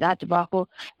and all of that debacle,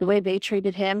 the way they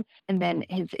treated him, and then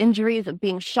his injuries of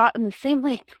being shot in the same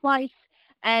leg twice.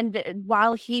 And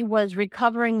while he was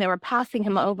recovering, they were passing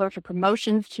him over for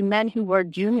promotions to men who were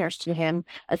juniors to him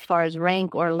as far as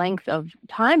rank or length of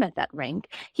time at that rank.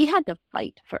 He had to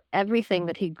fight for everything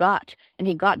that he got, and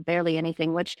he got barely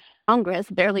anything, which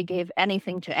Congress barely gave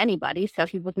anything to anybody, so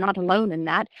he was not alone in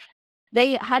that.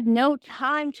 They had no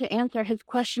time to answer his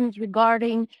questions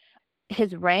regarding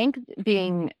his rank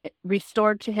being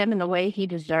restored to him in the way he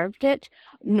deserved it,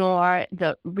 nor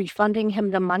the refunding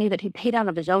him the money that he paid out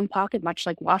of his own pocket, much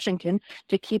like Washington,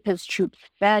 to keep his troops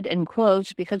fed and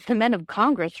clothed, because the men of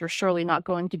Congress were surely not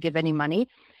going to give any money.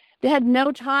 They had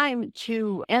no time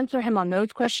to answer him on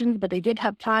those questions, but they did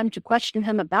have time to question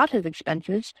him about his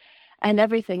expenses. and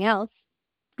everything else.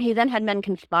 He then had men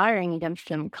conspiring against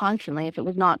him constantly. If it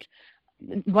was not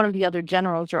one of the other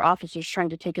generals or officers trying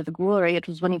to take his glory, it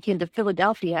was when he came to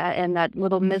Philadelphia, and that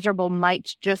little miserable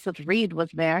mite Joseph Reed was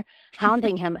there,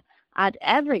 hounding him at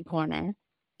every corner.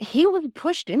 He was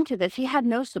pushed into this. He had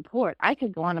no support. I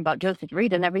could go on about Joseph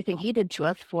Reed and everything he did to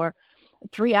us for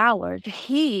 3 hours.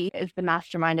 He is the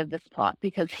mastermind of this plot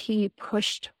because he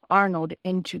pushed Arnold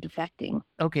into defecting.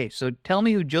 Okay, so tell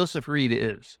me who Joseph Reed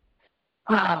is.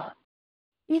 Wow.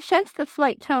 You sensed the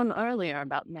slight tone earlier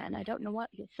about men. I don't know what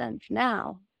you sense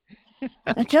now.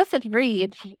 Joseph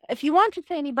Reed, if you want to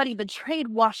say anybody betrayed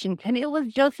Washington, it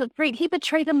was Joseph Reed. He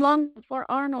betrayed him long before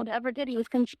Arnold ever did. He was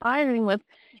conspiring with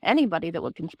anybody that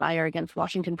would conspire against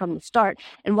Washington from the start.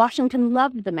 And Washington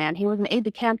loved the man. He was an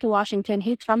aide-de-camp to Washington.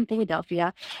 He's from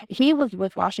Philadelphia. He was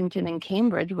with Washington in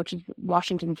Cambridge, which is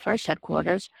Washington's first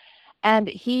headquarters. And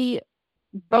he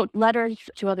wrote letters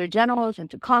to other generals and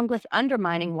to Congress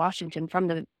undermining Washington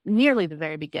from nearly the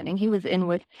very beginning. He was in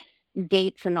with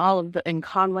Gates and and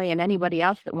Conway and anybody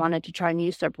else that wanted to try and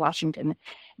usurp Washington.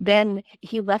 Then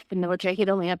he left the military. He'd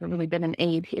only ever really been an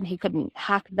aide, and he couldn't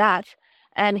hack that.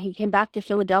 And he came back to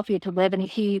Philadelphia to live, and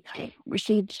he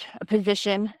received a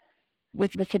position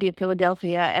with the city of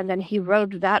Philadelphia, and then he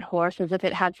rode that horse as if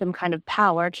it had some kind of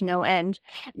power to no end.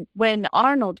 When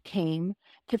Arnold came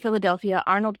to Philadelphia,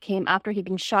 Arnold came after he'd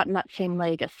been shot in that same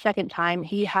leg a second time.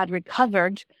 He had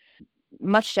recovered,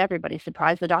 much to everybody's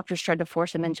surprise. The doctors tried to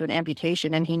force him into an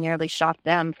amputation, and he nearly shot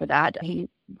them for that. He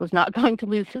was not going to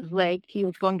lose his leg. He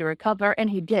was going to recover, and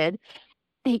he did.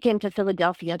 He came to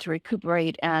Philadelphia to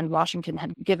recuperate, and Washington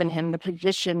had given him the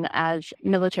position as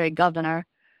military governor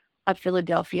of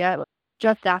Philadelphia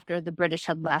just after the British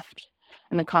had left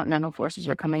and the Continental forces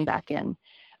were coming back in.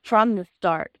 From the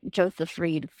start, Joseph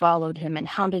Reed followed him and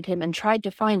hounded him and tried to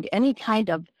find any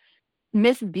kind of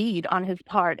misdeed on his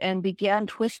part and began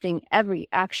twisting every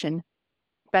action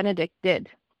Benedict did.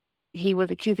 He was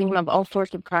accusing him of all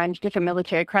sorts of crimes, different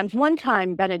military crimes. One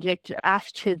time, Benedict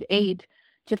asked his aide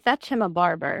to fetch him a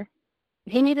barber.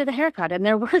 He needed a haircut, and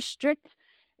there were strict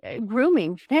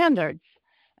grooming standards.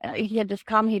 He had just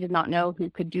come. He did not know who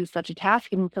could do such a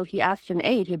task, and so he asked an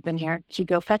aide who'd been here to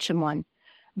go fetch him one.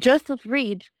 Joseph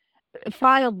Reed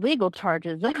filed legal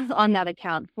charges on that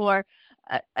account for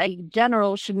a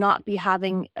general should not be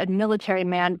having a military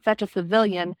man fetch a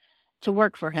civilian to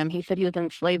work for him. He said he was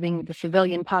enslaving the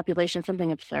civilian population,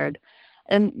 something absurd.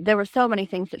 And there were so many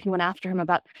things that he went after him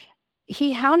about.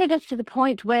 He hounded us to the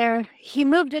point where he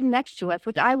moved in next to us,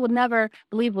 which I would never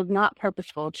believe was not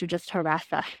purposeful to just harass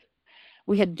us.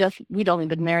 We'd only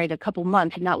been married a couple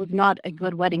months, and that was not a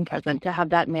good wedding present to have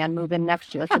that man move in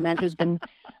next to us, a man who's been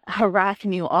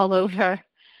harassing you all over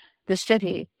the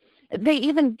city. They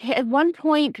even, at one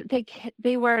point,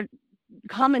 they were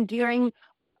commandeering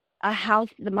a house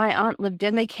that my aunt lived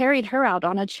in. They carried her out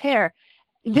on a chair.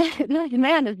 This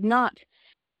man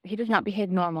he does not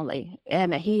behave normally.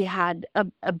 And he had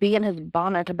a bee in his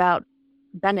bonnet about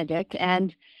Benedict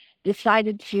and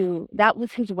decided that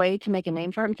was his way to make a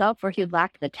name for himself, where he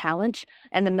lacked the talent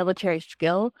and the military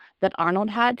skill that Arnold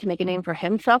had to make a name for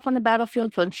himself on the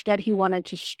battlefield. So instead, he wanted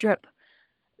to strip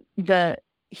the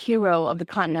hero of the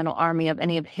Continental Army of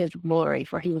any of his glory,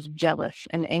 for he was jealous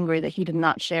and angry that he did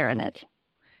not share in it.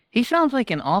 He sounds like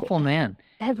an awful man.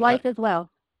 His wife as well.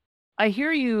 I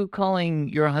hear you calling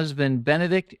your husband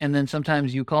Benedict, and then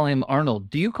sometimes you call him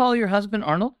Arnold. Do you call your husband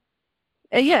Arnold?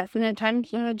 Yes, and at times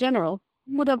General.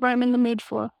 Whatever I'm in the mood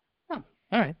for. Oh,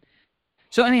 all right.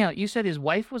 So anyhow, you said his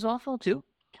wife was awful too?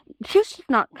 She was just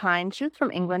not kind. She was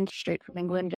from England, straight from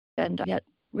England, and yet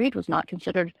Reed was not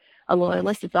considered a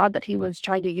loyalist. It's odd that he was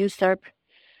trying to usurp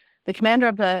the commander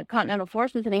of the Continental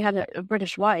Forces, and he had a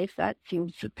British wife. That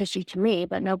seems fishy to me,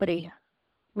 but nobody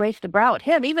raised a brow at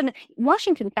him. Even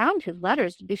Washington found his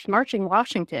letters besmirching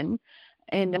Washington,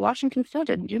 and Washington still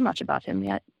didn't do much about him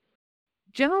yet.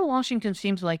 General Washington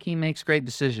seems like he makes great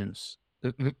decisions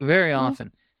very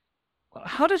often.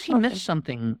 How does he miss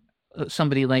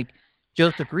somebody like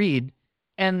Joseph Reed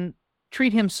and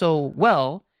treat him so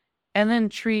well, and then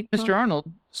treat Mr.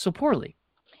 Arnold so poorly?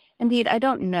 Indeed, I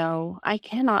don't know. I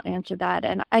cannot answer that.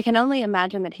 And I can only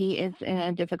imagine that he is in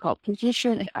a difficult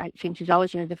position. I think he's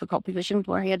always in a difficult position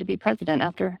where he had to be president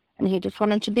after, and he just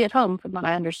wanted to be at home, from what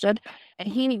I understood. And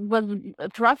he was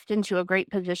thrust into a great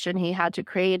position. He had to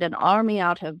create an army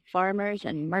out of farmers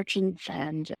and merchants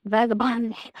and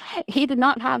vagabonds. He did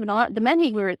not have an army. The men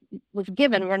he was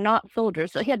given were not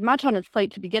soldiers, so he had much on his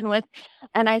plate to begin with.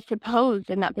 And I suppose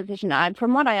in that position,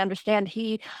 from what I understand,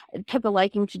 he took a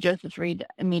liking to Joseph Reed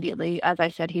immediately. As I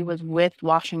said, he was with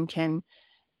Washington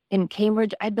in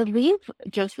Cambridge. I believe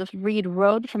Joseph Reed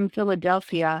rode from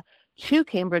Philadelphia to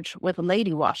Cambridge with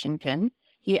Lady Washington.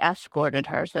 He escorted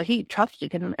her, so he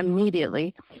trusted him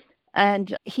immediately.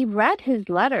 And he read his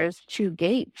letters to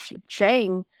Gates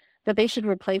saying that they should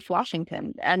replace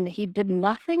Washington. And he did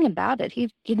nothing about it. He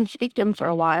didn't speak to him for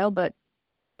a while, but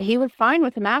he was fine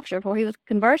with him after, for he was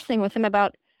conversing with him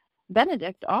about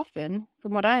Benedict often,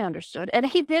 from what I understood. And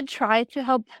he did try to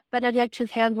help Benedict.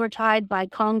 His hands were tied by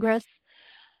Congress.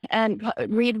 And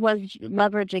Reed was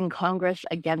leveraging Congress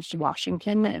against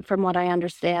Washington. From what I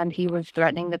understand, he was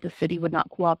threatening that the city would not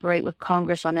cooperate with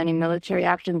Congress on any military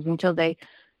actions until they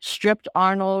stripped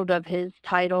Arnold of his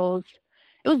titles.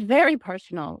 It was very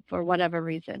personal for whatever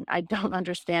reason. I don't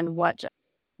understand what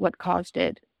caused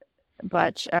it,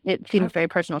 but it seemed very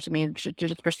personal to me to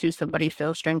just pursue somebody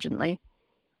so stringently.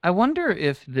 I wonder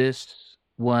if this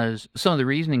was some of the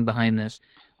reasoning behind this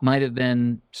might have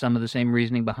been some of the same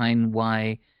reasoning behind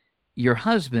why your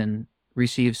husband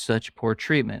received such poor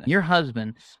treatment. Your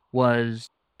husband was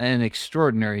an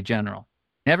extraordinary general.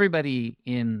 Everybody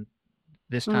in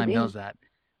this time knows that.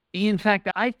 In fact,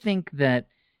 I think that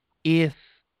if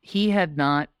he had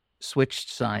not switched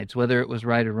sides, whether it was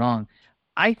right or wrong,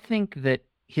 I think that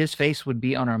his face would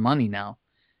be on our money now,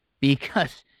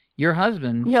 because your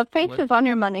husband... Your face is on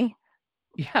your money.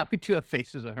 Yeah, we do have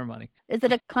faces on our money. Is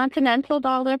it a continental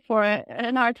dollar? For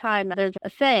in our time, there's a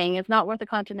saying, it's not worth a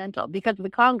continental, because the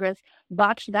Congress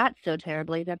botched that so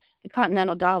terribly that the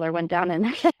continental dollar went down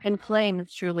in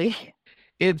flames, truly.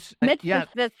 It's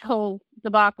this whole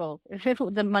debacle.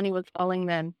 The money was falling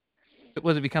then.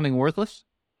 Was it becoming worthless?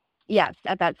 Yes,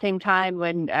 at that same time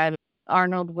when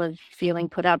Arnold was feeling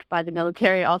put out by the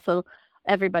military, also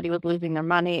everybody was losing their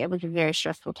money. It was a very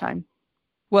stressful time.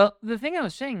 Well, the thing I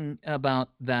was saying about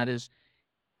that is,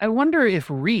 I wonder if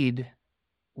Reed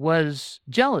was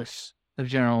jealous of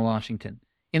General Washington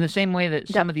in the same way that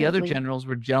some of the other generals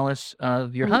were jealous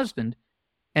of your husband,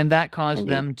 and that caused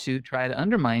them to try to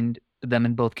undermine them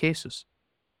in both cases.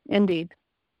 Indeed.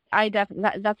 That's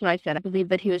what I said. I believe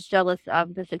that he was jealous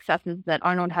of the successes that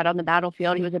Arnold had on the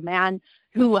battlefield. He was a man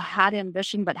who had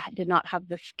ambition but did not have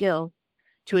the skill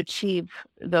to achieve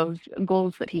those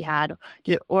goals that he had,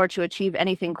 or to achieve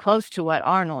anything close to what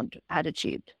Arnold had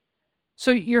achieved. So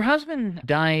your husband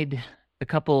died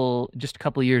just a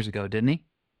couple years ago, didn't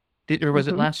he? Or was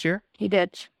it last year? He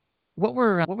did. What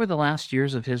were the last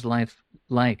years of his life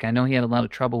like? I know he had a lot of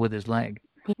trouble with his leg.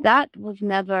 That was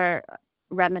never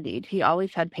remedied. He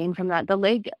always had pain from that. The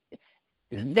leg,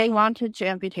 they wanted to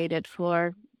amputate it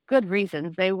for good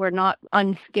reasons. They were not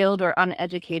unskilled or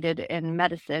uneducated in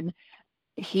medicine.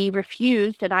 He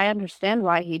refused, and I understand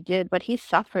why he did, but he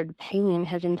suffered pain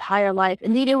his entire life.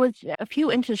 Indeed, it was a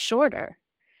few inches shorter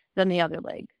than the other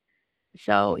leg.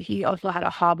 So he also had a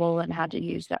hobble and had to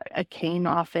use a cane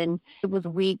often. It was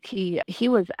weak. He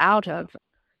was out of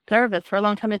service for a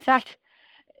long time. In fact,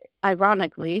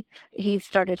 ironically, he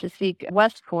started to seek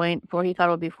West Point, for he thought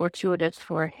it would be fortuitous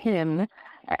for him,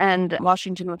 and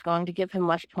Washington was going to give him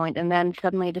West Point, and then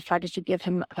suddenly decided to give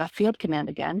him a field command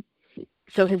again.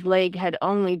 So his leg had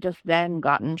only just then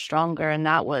gotten stronger, and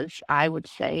that was, I would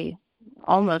say,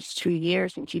 almost 2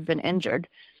 years since he'd been injured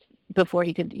before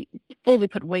he could fully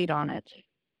put weight on it.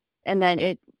 And then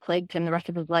it plagued him the rest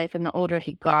of his life, and the older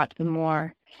he got, the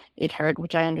more it hurt,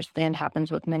 which I understand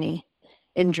happens with many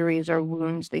injuries or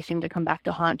wounds. They seem to come back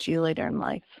to haunt you later in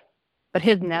life. But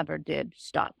his never did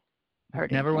stop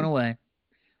hurting. Never went away.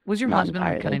 Was your husband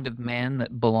the kind of man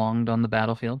that belonged on the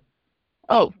battlefield?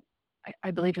 Oh,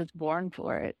 I believe he was born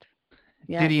for it.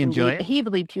 Yes, did he enjoy it? He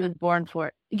believed he was born for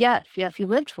it. Yes, he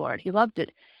lived for it. He loved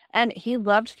it. And he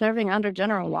loved serving under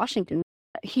General Washington.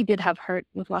 He did have hurt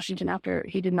with Washington after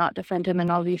he did not defend him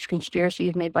in all these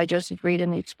conspiracies made by Joseph Reed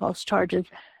and these false charges.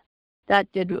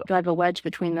 That did drive a wedge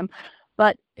between them.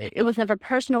 But it was never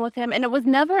personal with him, and it was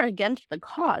never against the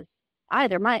cause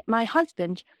either. My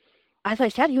husband, as I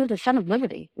said, he was a son of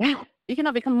liberty. You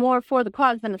cannot become more for the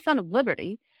cause than a son of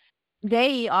liberty.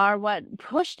 They are what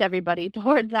pushed everybody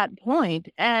towards that point.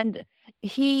 And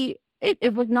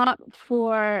it was not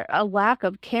for a lack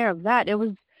of care of that. It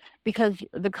was because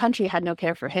the country had no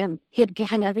care for him. He had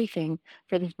given everything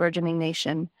for this burgeoning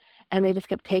nation. And they just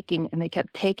kept taking, and they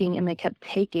kept taking, and they kept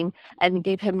taking, and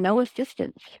gave him no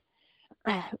assistance.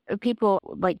 People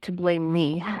like to blame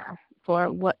me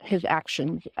for what his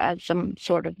actions as some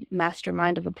sort of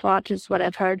mastermind of the plot is what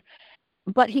I've heard.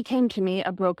 But he came to me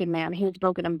a broken man. He was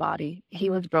broken in body.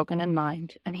 He was broken in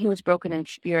mind. And he was broken in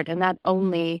spirit. And that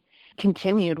only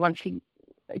continued once he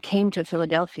came to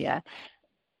Philadelphia.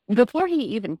 Before he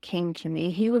even came to me,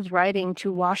 he was writing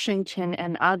to Washington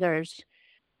and others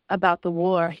about the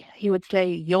war. He would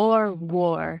say, your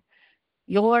war,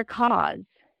 your cause.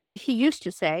 He used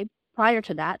to say, prior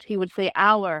to that, he would say,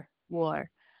 our war,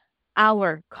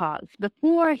 our cause.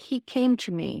 Before he came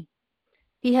to me,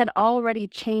 he had already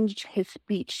changed his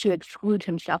speech to exclude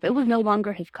himself. It was no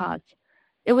longer his cause.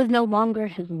 It was no longer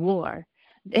his war.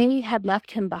 They had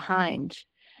left him behind,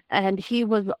 and he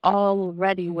was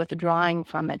already withdrawing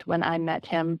from it when I met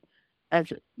him,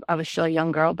 as I was still a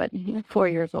young girl, but 4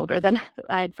 years older than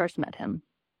I had first met him.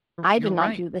 I did You're not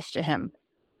right. do this to him.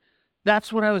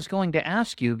 That's what I was going to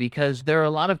ask you, because there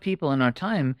are a lot of people in our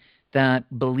time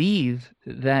that believe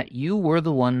that you were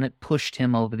the one that pushed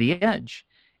him over the edge.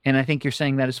 And I think you're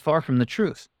saying that is far from the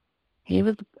truth. He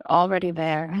was already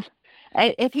there.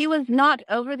 If he was not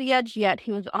over the edge yet,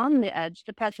 he was on the edge,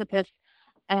 the precipice,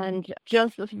 and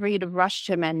Joseph Reed rushed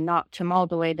him and knocked him all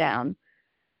the way down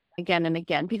again and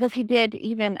again, because he did,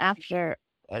 even after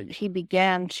he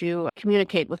began to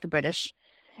communicate with the British.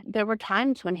 There were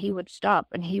times when he would stop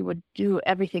and he would do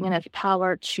everything in his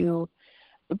power to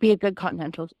be a good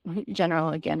Continental general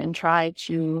again and try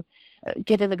to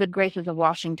get in the good graces of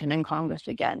Washington and Congress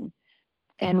again.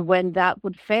 And when that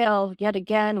would fail yet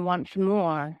again, once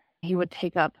more, he would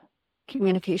take up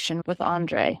communication with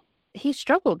Andre. He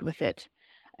struggled with it,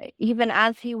 even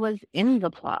as he was in the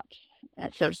plot,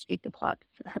 so to speak, the plot.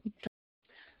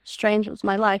 Strange was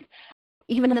my life.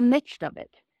 Even in the midst of it,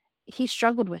 he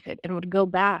struggled with it and would go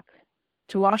back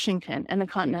to Washington and the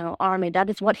Continental Army. That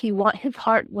is what he wanted. His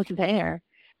heart was there.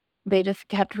 They just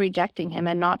kept rejecting him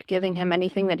and not giving him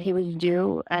anything that he was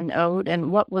due and owed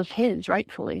and what was his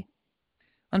rightfully.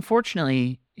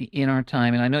 Unfortunately, in our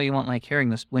time, and I know you won't like hearing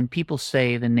this, when people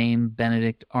say the name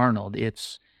Benedict Arnold,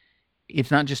 it's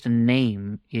not just a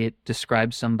name. It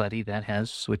describes somebody that has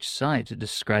switched sides. It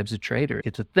describes a traitor.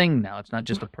 It's a thing now. It's not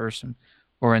just a person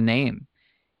or a name.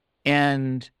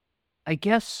 And I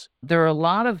guess there are a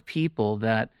lot of people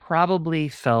that probably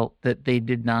felt that they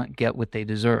did not get what they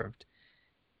deserved,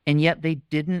 and yet they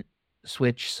didn't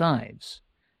switch sides.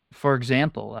 For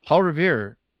example, Paul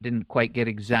Revere didn't quite get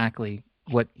exactly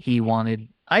what he wanted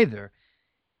either,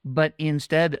 but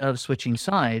instead of switching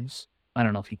sides, I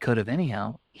don't know if he could have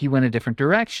anyhow, he went a different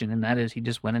direction, and that is he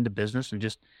just went into business and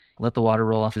just let the water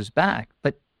roll off his back.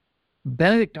 But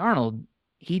Benedict Arnold,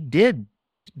 didn't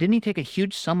he take a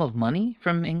huge sum of money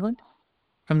from England?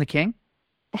 From the king?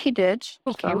 He did.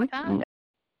 Okay with that?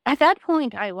 At that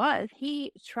point, I was.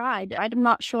 He tried. I'm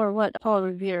not sure what Paul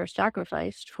Revere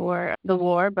sacrificed for the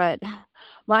war, but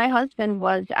my husband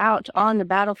was out on the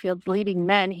battlefields leading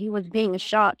men. He was being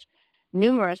shot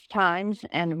numerous times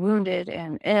and wounded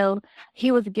and ill.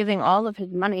 He was giving all of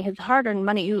his money, his hard-earned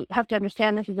money. You have to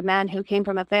understand, this is a man who came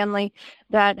from a family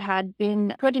that had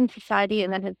been put in society,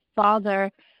 and then his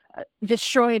father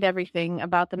destroyed everything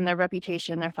about them, their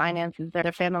reputation, their finances,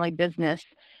 their family business.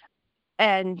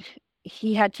 And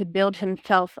he had to build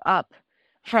himself up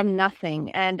from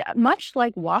nothing. And much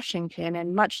like Washington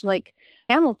and much like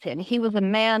Hamilton, he was a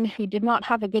man who did not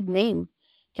have a good name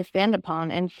to stand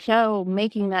upon. And so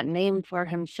making that name for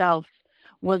himself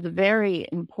was very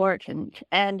important.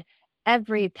 And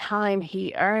every time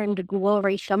he earned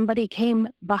glory, somebody came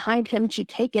behind him to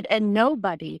take it, and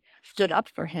nobody stood up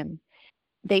for him.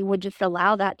 They would just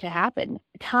allow that to happen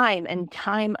time and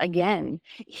time again.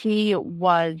 He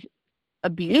was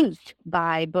abused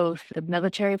by both the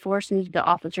military forces, the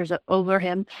officers over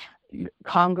him,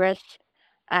 Congress,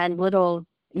 and little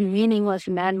meaningless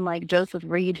men like Joseph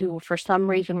Reed, who for some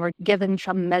reason were given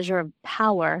some measure of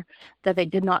power that they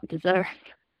did not deserve.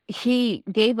 He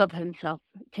gave of himself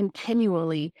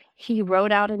continually. He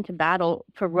rode out into battle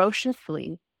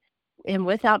ferociously and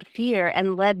without fear,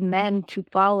 and led men to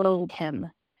follow him.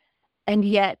 And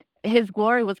yet his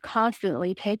glory was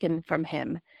constantly taken from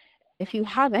him. If you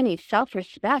have any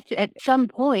self-respect, at some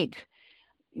point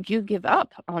you give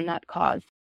up on that cause.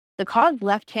 The cause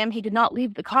left him. He did not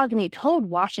leave the cause, and he told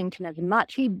Washington as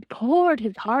much. He poured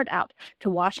his heart out to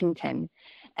Washington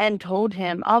and told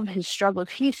him of his struggles.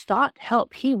 He sought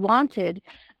help. He wanted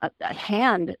a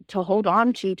hand to hold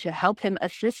on to help him,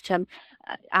 assist him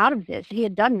out of this. He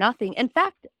had done nothing. In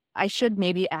fact, I should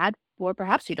maybe add, or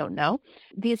perhaps you don't know,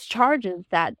 these charges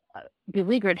that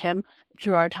beleaguered him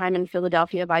through our time in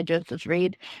Philadelphia by Joseph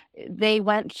Reed, they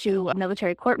went to a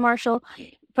military court-martial.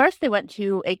 First, they went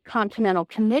to a Continental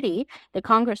Committee, the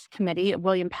Congress Committee.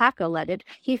 William Packer led it.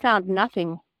 He found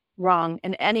nothing wrong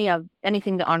in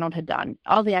anything that Arnold had done.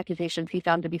 All the accusations he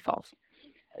found to be false.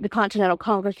 The Continental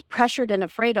Congress pressured and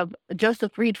afraid of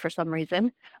Joseph Reed for some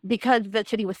reason, because the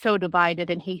city was so divided,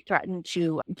 and he threatened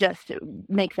to just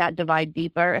make that divide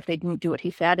deeper if they didn't do what he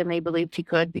said, and they believed he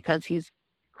could because he's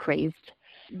crazed.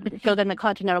 So then the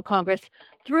Continental Congress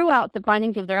threw out the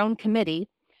findings of their own committee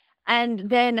and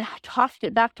then tossed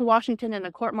it back to Washington in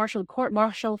a court-martial. The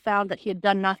court-martial found that he had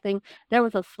done nothing. There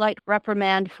was a slight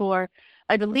reprimand for,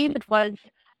 I believe it was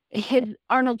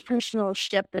Arnold's personal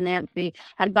ship, the Nancy,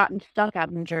 had gotten stuck out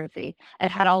in Jersey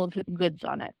and had all of his goods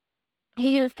on it.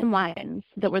 He used some wagons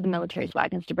that were the military's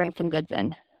wagons to bring some goods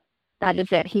in. That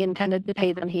is it. He intended to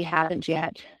pay them. He hadn't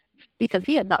yet, because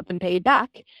he had not been paid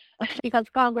back, because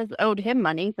Congress owed him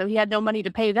money, so he had no money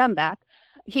to pay them back.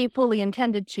 He fully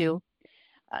intended to.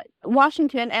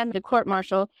 Washington and the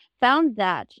court-martial found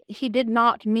that he did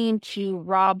not mean to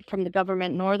rob from the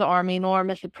government nor the army nor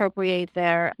misappropriate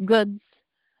their goods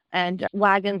and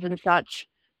wagons and such,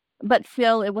 but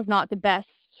still it was not the best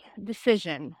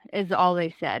decision, is all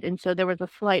they said. And so there was a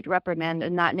slight reprimand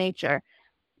in that nature.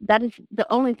 That is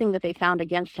the only thing that they found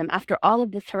against him after all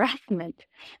of this harassment.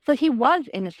 So he was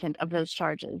innocent of those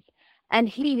charges. And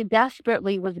he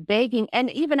desperately was begging.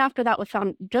 And even after that was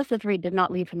found, Joseph Reed did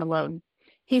not leave him alone.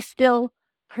 He still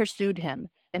pursued him.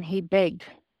 And he begged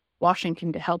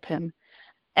Washington to help him.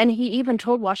 And he even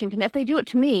told Washington, if they do it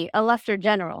to me, a lesser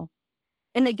general,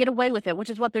 and they get away with it, which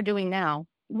is what they're doing now,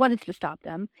 what is to stop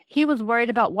them? He was worried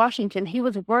about Washington. He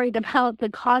was worried about the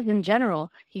cause in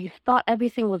general. He thought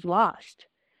everything was lost.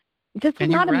 This is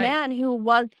not a man who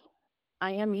was,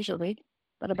 I am usually,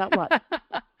 but about what?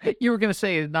 You were going to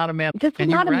say not a man. This is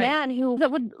not a man who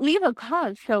that would leave a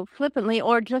cause so flippantly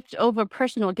or just over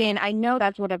personal gain. I know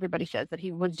that's what everybody says, that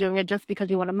he was doing it just because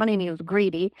he wanted money and he was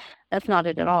greedy. That's not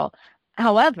it at all.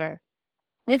 However,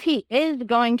 if he is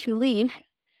going to leave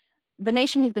the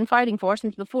nation he's been fighting for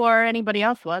since before anybody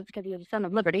else was, because he was a son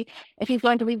of liberty, if he's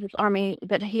going to leave this army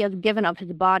that he has given up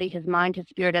his body, his mind, his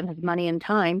spirit, and his money and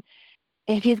time,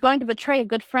 if he's going to betray a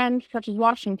good friend such as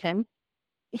Washington,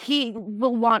 he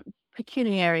will want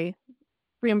pecuniary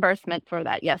reimbursement for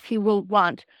that. Yes, he will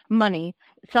want money,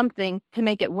 something to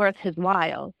make it worth his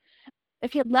while.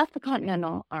 If he had left the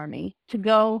Continental Army to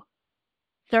go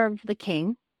serve the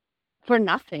king for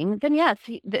nothing, then yes,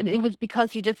 it was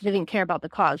because he just didn't care about the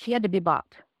cause. He had to be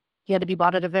bought. He had to be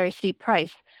bought at a very steep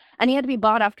price, and he had to be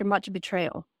bought after much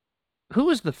betrayal. Who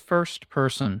was the first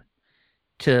person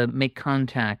to make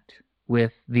contact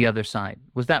with the other side?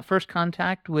 Was that first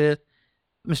contact with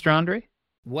Mr. Andre?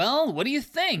 Well, what do you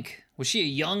think? Was she a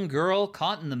young girl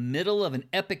caught in the middle of an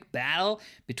epic battle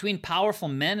between powerful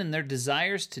men and their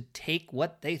desires to take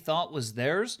what they thought was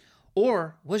theirs?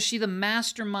 Or was she the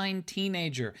mastermind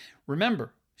teenager?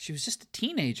 Remember, she was just a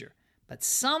teenager, but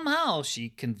somehow she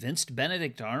convinced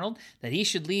Benedict Arnold that he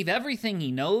should leave everything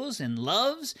he knows and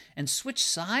loves and switch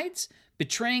sides,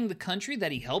 betraying the country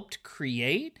that he helped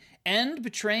create and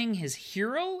betraying his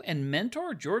hero and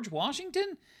mentor, George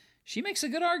Washington. She makes a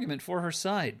good argument for her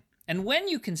side. And when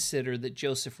you consider that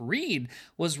Joseph Reed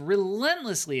was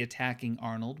relentlessly attacking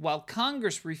Arnold while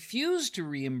Congress refused to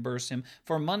reimburse him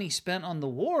for money spent on the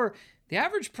war, the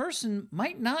average person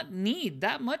might not need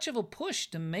that much of a push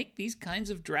to make these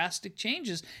kinds of drastic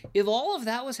changes if all of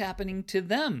that was happening to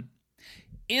them.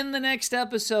 In the next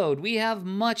episode, we have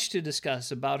much to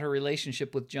discuss about her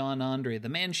relationship with John Andre, the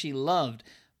man she loved,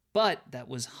 but that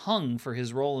was hung for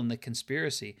his role in the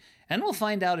conspiracy. And we'll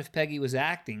find out if Peggy was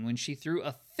acting when she threw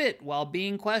a fit while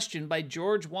being questioned by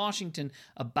George Washington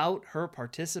about her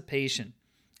participation.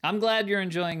 I'm glad you're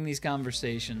enjoying these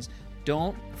conversations.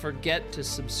 Don't forget to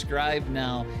subscribe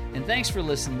now. And thanks for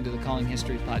listening to the Calling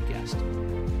History podcast.